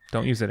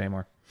don't use it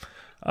anymore.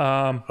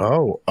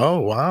 Oh,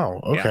 wow.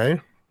 Okay. Yeah.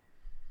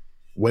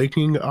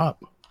 Waking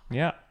up.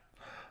 Yeah.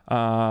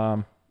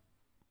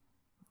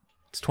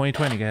 It's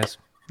 2020, guys.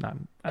 I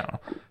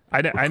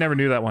don't know. I never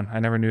knew that one. I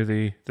never knew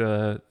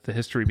the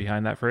history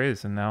behind that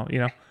phrase. And now,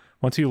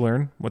 once you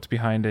learn what's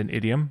behind an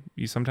idiom,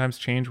 you sometimes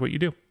change what you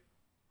do.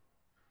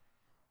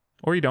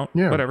 Or you don't.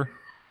 Yeah. Whatever.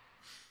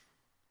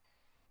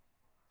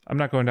 I'm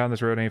not going down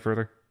this road any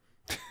further.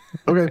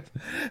 Okay.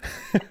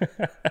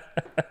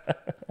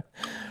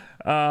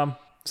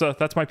 So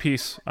that's my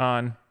piece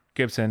on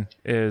Gibson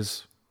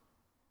is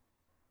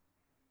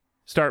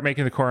start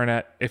making the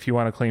Coronet if you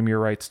want to claim your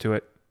rights to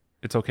it.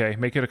 It's okay.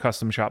 Make it a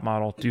custom shop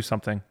model. Do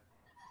something.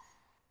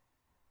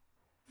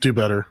 Do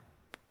better.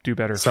 Do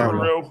better.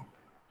 For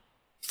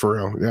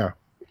real, yeah.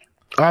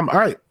 All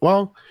right.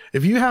 Well,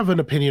 if you have an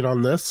opinion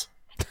on this,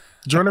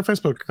 join our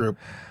Facebook group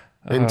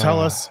and tell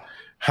us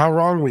how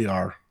wrong we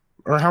are,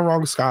 or how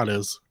wrong Scott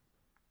is,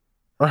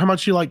 or how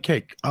much you like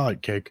cake. I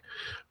like cake.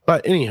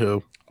 But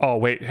anywho. Oh,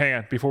 wait. Hang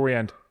on. Before we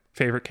end,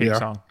 favorite cake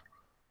song?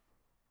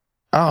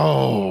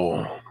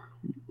 Oh.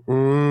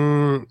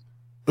 Ooh,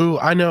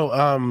 I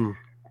know.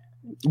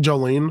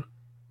 Jolene.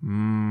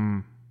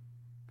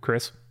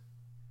 Chris?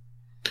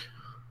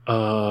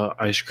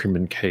 Ice Cream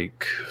and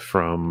Cake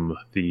from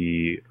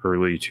the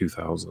early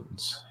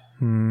 2000s.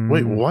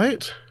 Wait,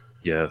 what?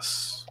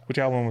 Yes. Which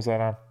album was that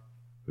on?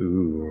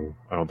 Ooh,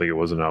 I don't think it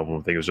was an album.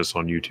 I think it was just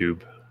on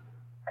YouTube.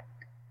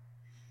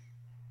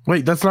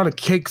 Wait, that's not a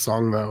cake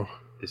song, though.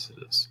 Yes, it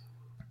is.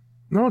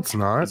 No, it's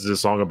not. Is this a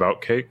song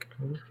about cake?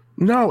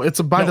 No, it's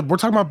we're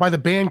talking about by the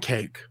band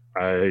Cake.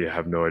 I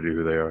have no idea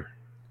who they are.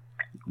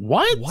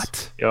 What?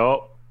 What?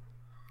 Yup.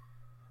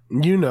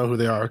 You know who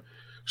they are.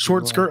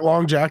 Short skirt,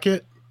 long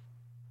jacket.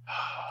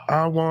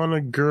 I want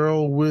a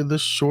girl with a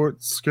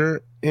short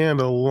skirt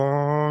and a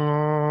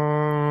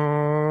long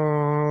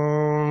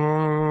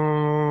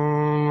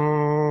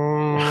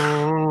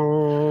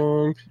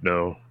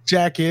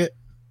jacket.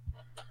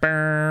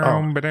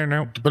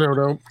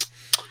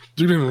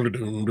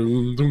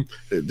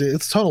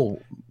 It's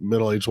total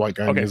middle-aged white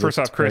guy. Okay, music. first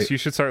off, It's Chris, great. you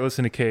should start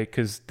listening to Cake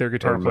because their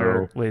guitar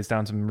player lays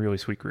down some really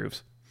sweet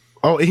grooves.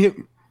 Oh, he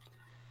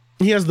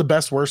has the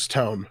best worst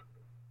tone.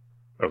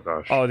 Oh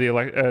gosh. Oh,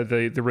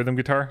 the rhythm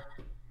guitar.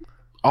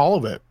 All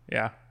of it.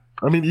 Yeah.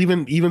 I mean,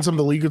 even some of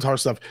the lead guitar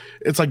stuff.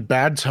 It's like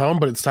bad tone,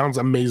 but it sounds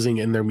amazing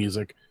in their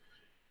music.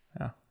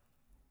 Yeah.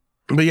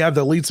 But yeah,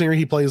 the lead singer,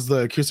 he plays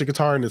the acoustic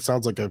guitar, and it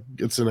sounds like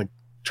it's in a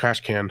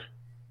trash can.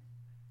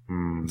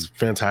 It's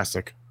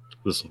fantastic.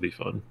 This will be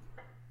fun.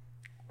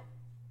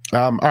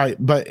 All right,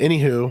 but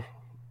anywho,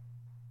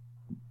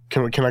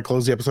 can I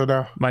close the episode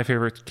now? My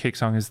favorite Cake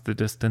song is "The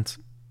Distance."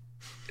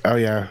 Oh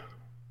yeah,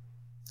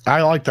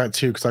 I like that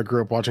too because I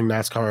grew up watching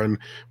NASCAR, and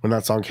when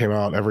that song came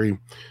out, every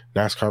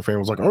NASCAR fan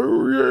was like,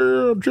 "Oh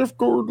yeah, Jeff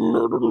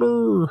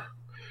Gordon."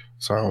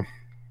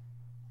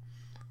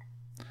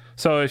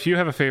 So if you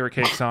have a favorite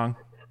Cake song,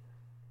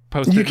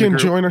 post it. You in the can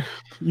group. join.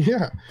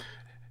 Yeah.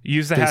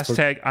 Use the Facebook.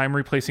 hashtag I'm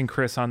replacing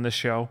Chris on this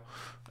show.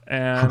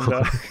 And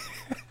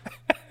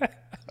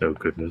Oh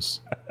goodness.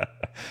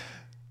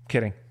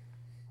 kidding.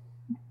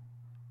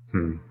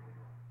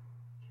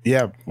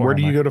 Yeah. Where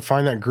do am you I? go to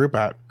find that group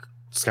at,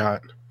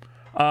 Scott?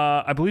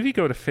 I believe you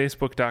go to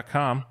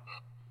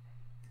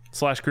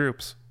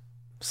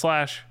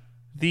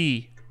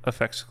facebook.com/groups/the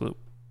effects group.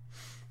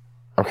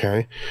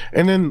 Okay.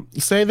 And then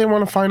say they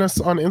want to find us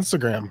on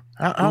Instagram.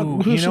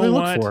 Ooh, Who you should know they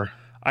look what? for?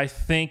 I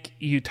think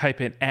you type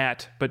in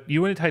at, but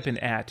you wouldn't type in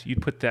at.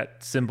 You'd put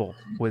that symbol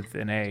with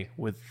an A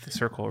with the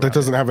circle around That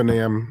doesn't it. have a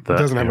name. The It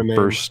doesn't have a name.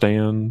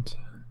 ampersand.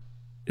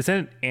 Is that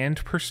an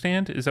and per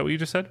stand? Is that what you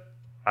just said?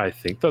 I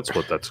think that's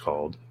what that's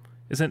called.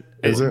 Isn't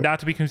Is it? not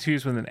to be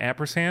confused with an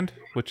ampersand,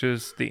 which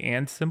is the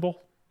and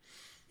symbol?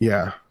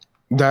 Yeah.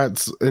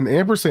 That's an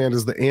ampersand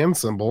is the and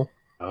symbol.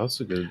 Oh,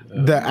 that's a good.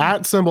 The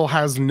at symbol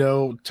has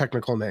no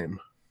technical name.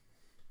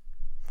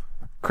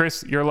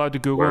 Chris, you're allowed to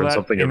Google Learn that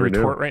something and every new.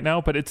 retort right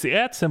now, but it's the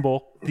at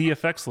symbol, the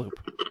effects loop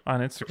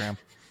on Instagram.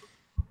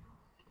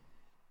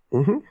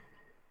 Mm-hmm.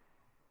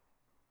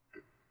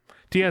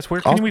 DS,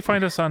 where can we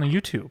find us on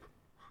YouTube?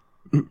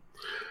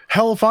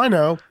 Hell if I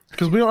know,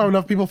 because we don't have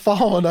enough people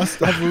following us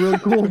to have a really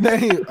cool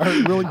name, a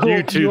really cool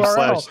YouTube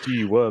URL.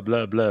 /G blah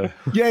blah blah.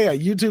 Yeah,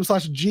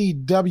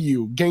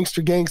 YouTube/GW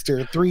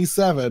Gangster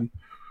 37.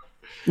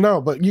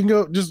 No, but you can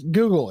go just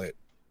Google it.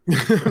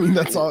 I mean,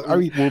 that's all. I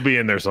mean, We'll be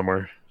in there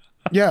somewhere.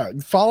 yeah,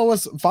 follow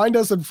us, find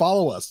us, and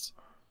follow us.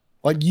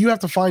 Like you have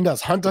to find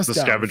us, hunt us The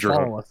down, scavenger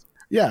follow hunt. us.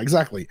 Yeah,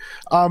 exactly.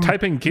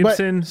 Type in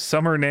Gibson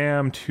Summer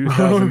NAMM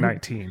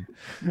 2019.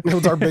 It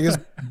was our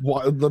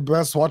the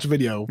best watch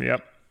video.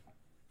 Yep.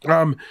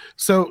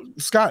 So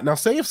Scott, now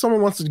say if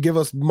someone wants to give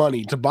us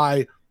money to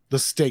buy the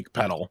stake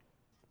pedal,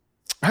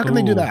 how can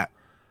they do Ooh.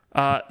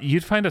 that?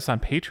 You'd find us on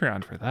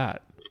Patreon for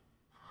that.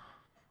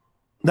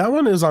 That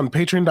one is on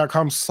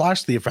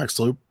patreon.com/the effects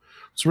loop.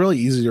 It's really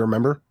easy to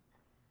remember.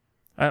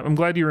 I'm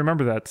glad you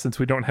remember that since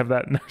we don't have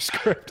that in our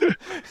script.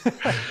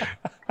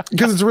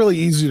 Because it's really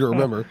easy to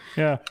remember,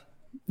 Yeah.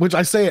 which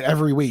I say it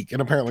every week,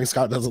 and apparently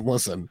Scott doesn't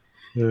listen.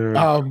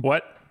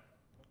 What?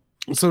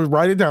 So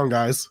write it down,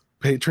 guys.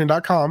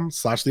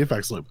 Patreon.com/the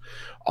effects loop.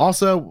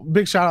 Also,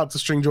 big shout out to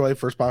Stringjoy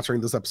for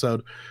sponsoring this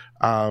episode.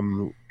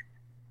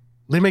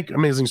 They make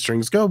amazing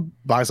strings. Go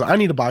buy some. I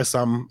need to buy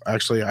some.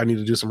 Actually, I need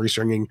to do some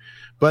restringing,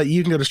 but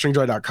you can go to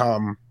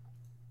stringjoy.com,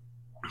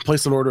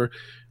 place an order,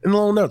 in the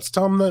little notes,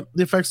 tell them that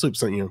the effects loop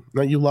sent you,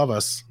 that you love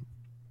us,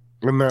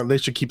 and that they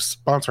should keep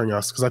sponsoring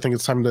us because I think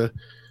it's time to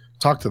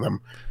talk to them.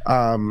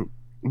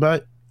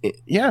 But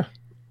yeah,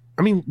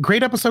 I mean,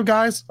 great episode,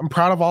 guys. I'm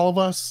proud of all of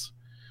us.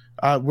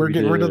 We're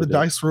getting rid of the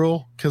dice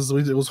rule because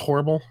it was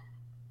horrible.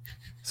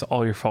 It's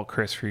all your fault,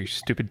 Chris, for your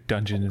stupid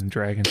Dungeons and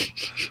Dragons.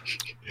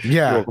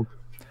 Yeah,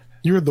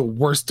 you're the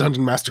worst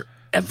dungeon master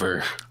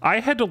ever. I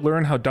had to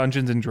learn how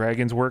Dungeons and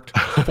Dragons worked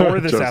for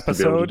this Just to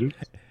be able to do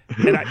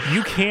episode, and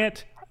you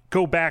can't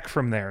go back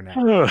from there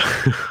now.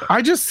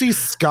 I just see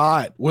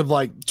Scott with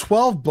like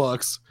 12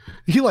 books.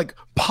 He like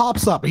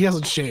pops up. He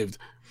hasn't shaved.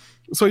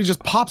 So he just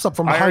pops up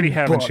from I behind already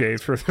haven't book.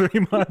 shaved for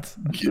 3 months.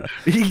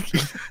 He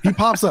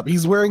pops up.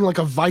 He's wearing like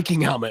a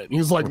Viking helmet.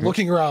 He's like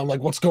looking around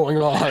like, what's going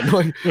on?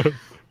 Like,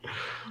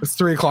 it's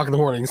 3:00 in the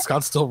morning.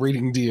 Scott's still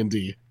reading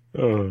D&D.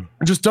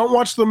 Just don't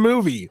watch the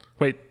movie.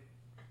 Wait.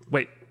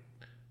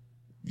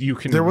 You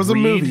can. There was a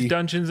read movie.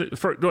 Dungeons.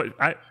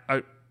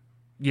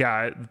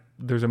 Yeah.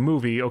 There's a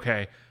movie.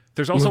 Okay.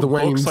 There's also the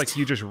books Waynes. like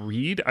you just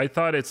read. I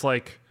thought it's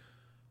like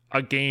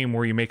a game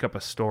where you make up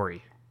a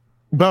story.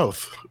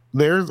 Both.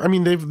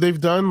 They've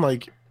done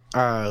like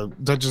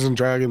Dungeons and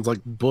Dragons like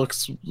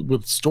books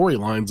with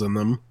storylines in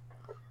them.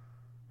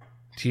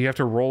 Do you have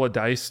to roll a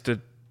dice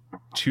to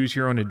choose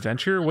your own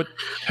adventure? What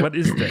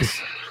is this?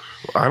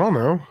 I don't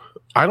know.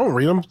 I don't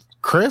read them.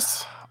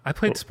 Chris? I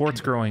played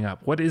sports growing up.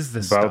 What is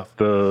this About stuff?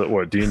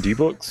 the D&D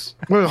books?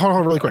 Wait, hold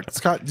on really quick.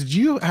 Scott, did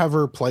you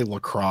ever play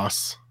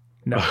lacrosse?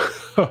 No.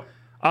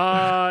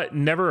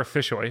 Never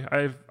officially.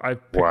 I've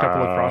picked up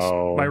lacrosse.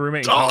 Wow. My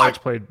roommate in Oh, college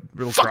played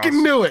lacrosse.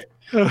 Fucking knew it.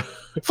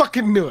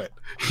 Fucking knew it.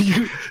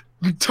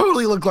 You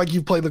totally look like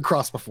you've played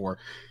lacrosse before.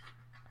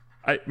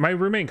 My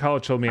roommate in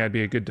college told me I'd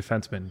be a good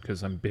defenseman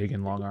because I'm big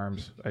and long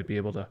arms. I'd be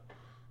able to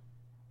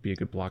be a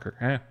good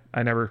blocker.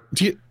 I never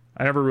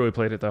really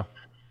played it though.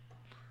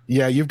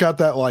 Yeah, you've got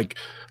that like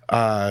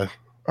I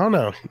don't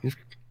know. You've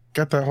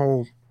got that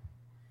whole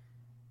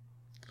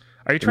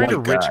Are you trying to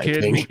White rich guy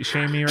kid thing.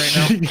 shame me right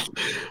now?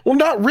 well,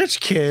 not rich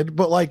kid,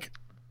 but like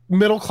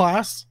middle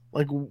class,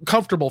 like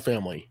comfortable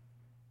family.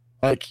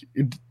 Like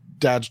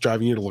dad's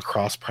driving you to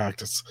lacrosse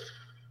practice.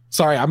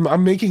 Sorry,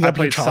 I'm making I up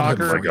your played childhood.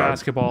 soccer, for you.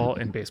 basketball,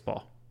 and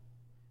baseball.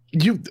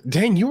 You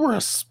were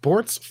a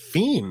sports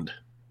fiend.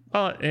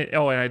 And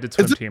I did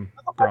swim Is it- team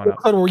growing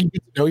up. Where you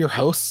get to know your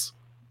hosts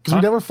because we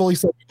Huh? never fully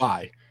said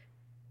goodbye.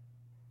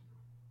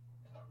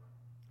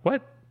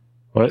 What?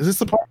 Is this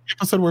the part of the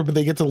episode where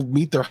they get to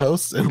meet their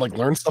hosts and like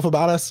learn stuff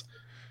about us?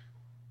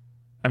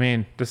 I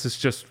mean, this is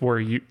just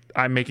where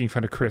I'm making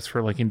fun of Chris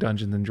for liking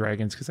Dungeons and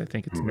Dragons because I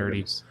think it's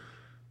nerdy.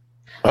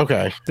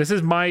 Okay. This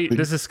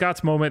is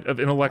Scott's moment of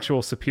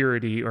intellectual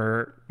superiority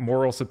or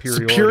moral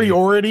superiority.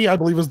 Superiority, I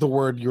believe, is the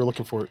word you're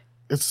looking for.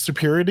 Is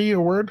superiority a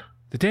word?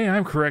 The day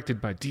I'm corrected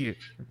by D.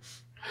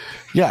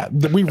 Yeah,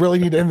 we really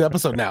need to end the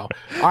episode now.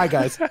 All right,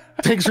 guys.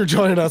 Thanks for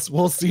joining us.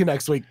 We'll see you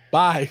next week.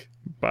 Bye.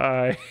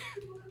 Bye.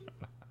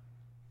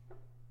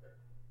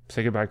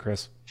 Say goodbye,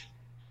 Chris.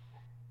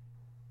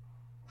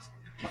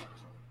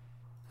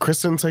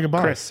 Kristen, say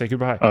goodbye. Chris, say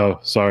goodbye. Oh,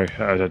 sorry.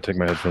 I had to take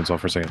my headphones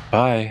off for a second.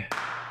 Bye.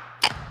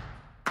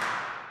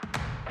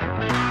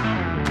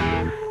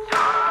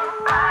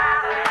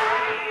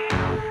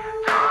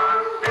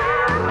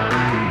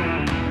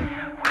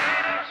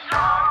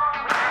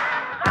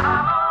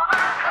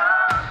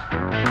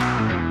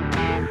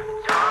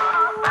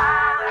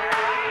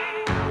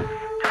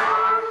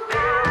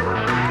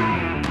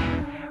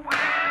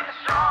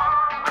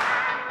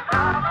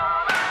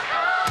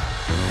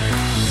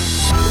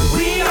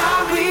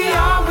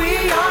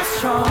 We are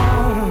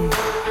strong.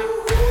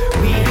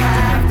 We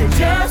have to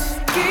just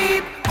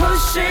keep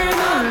pushing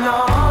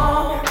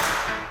along.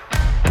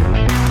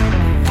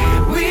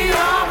 We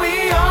are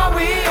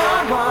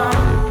one.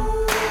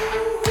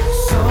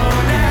 So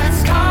let's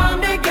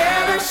come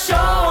together,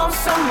 show 'em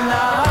some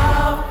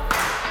love.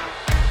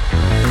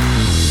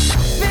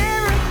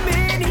 There are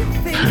many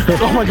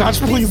things. Oh my gosh,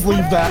 please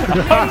leave that.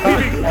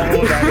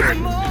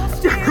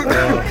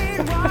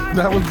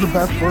 That was the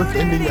best worst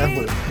ending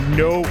ever.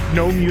 No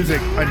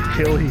music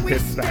until he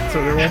hits that.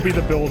 So there won't be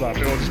the build up.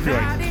 It'll just be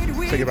like,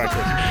 say goodbye,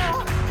 Chris.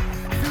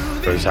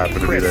 I just happened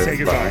to be Chris, there. say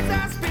goodbye.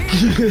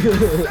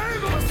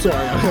 Sorry, I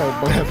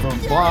have my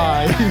headphones.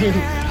 Bye.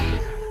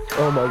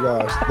 Oh my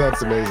gosh,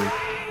 that's amazing.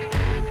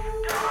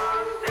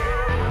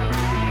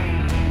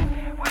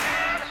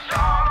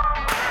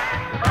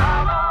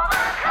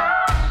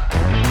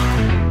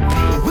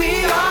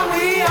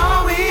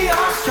 We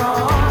are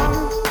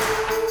strong.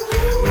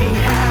 We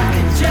have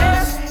to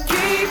just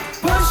keep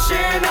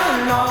pushing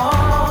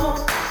along.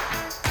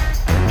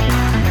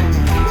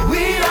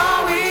 We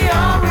are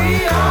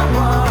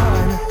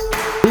one.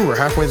 Ooh, we're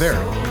halfway there.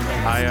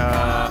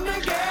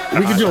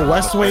 We could do a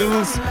West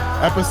Wings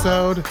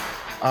episode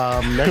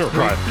next week.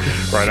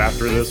 Right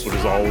after this, we'll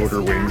just all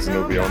order wings and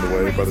it'll be on the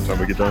way by the time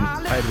we get done.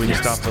 I had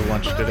Wingstop for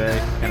lunch today,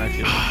 and I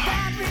feel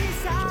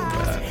so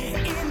bad.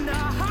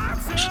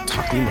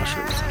 Shiitake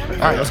mushrooms.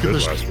 All right, let's get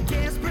this.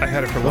 I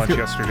had it for lunch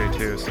yesterday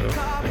too, so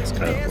it's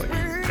kind of like.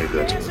 Maybe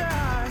that's it.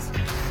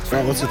 All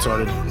right, let's get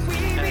started.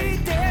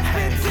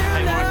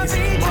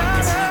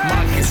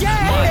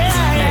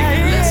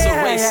 Let's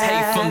erase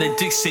hate from the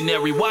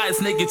dictionary. Why is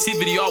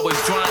negativity always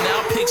drawn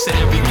out? Picture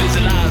every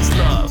visualized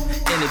love.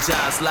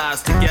 Energize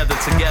lives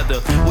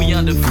together. We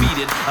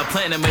undefeated. A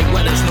plan to make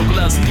where there's no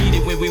gloves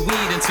needed. When we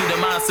weed into the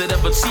mindset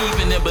of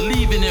achieving and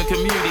believing in a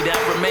community that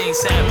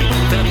remains happy.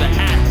 Ever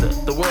after,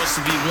 the world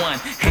should be one.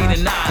 Hate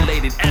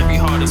annihilated. Every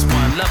heart is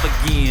one. Love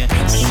again.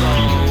 So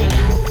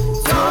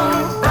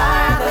Don't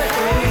buy the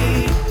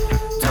hate.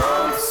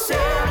 Don't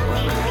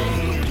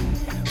separate.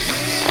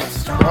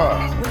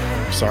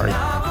 Sorry.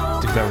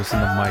 Dude, that was in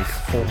the mic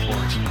full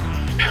force.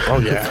 Oh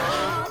yeah.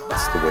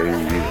 That's the way we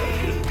do that.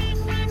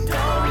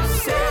 Don't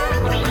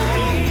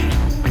separate.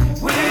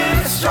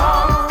 We're strong.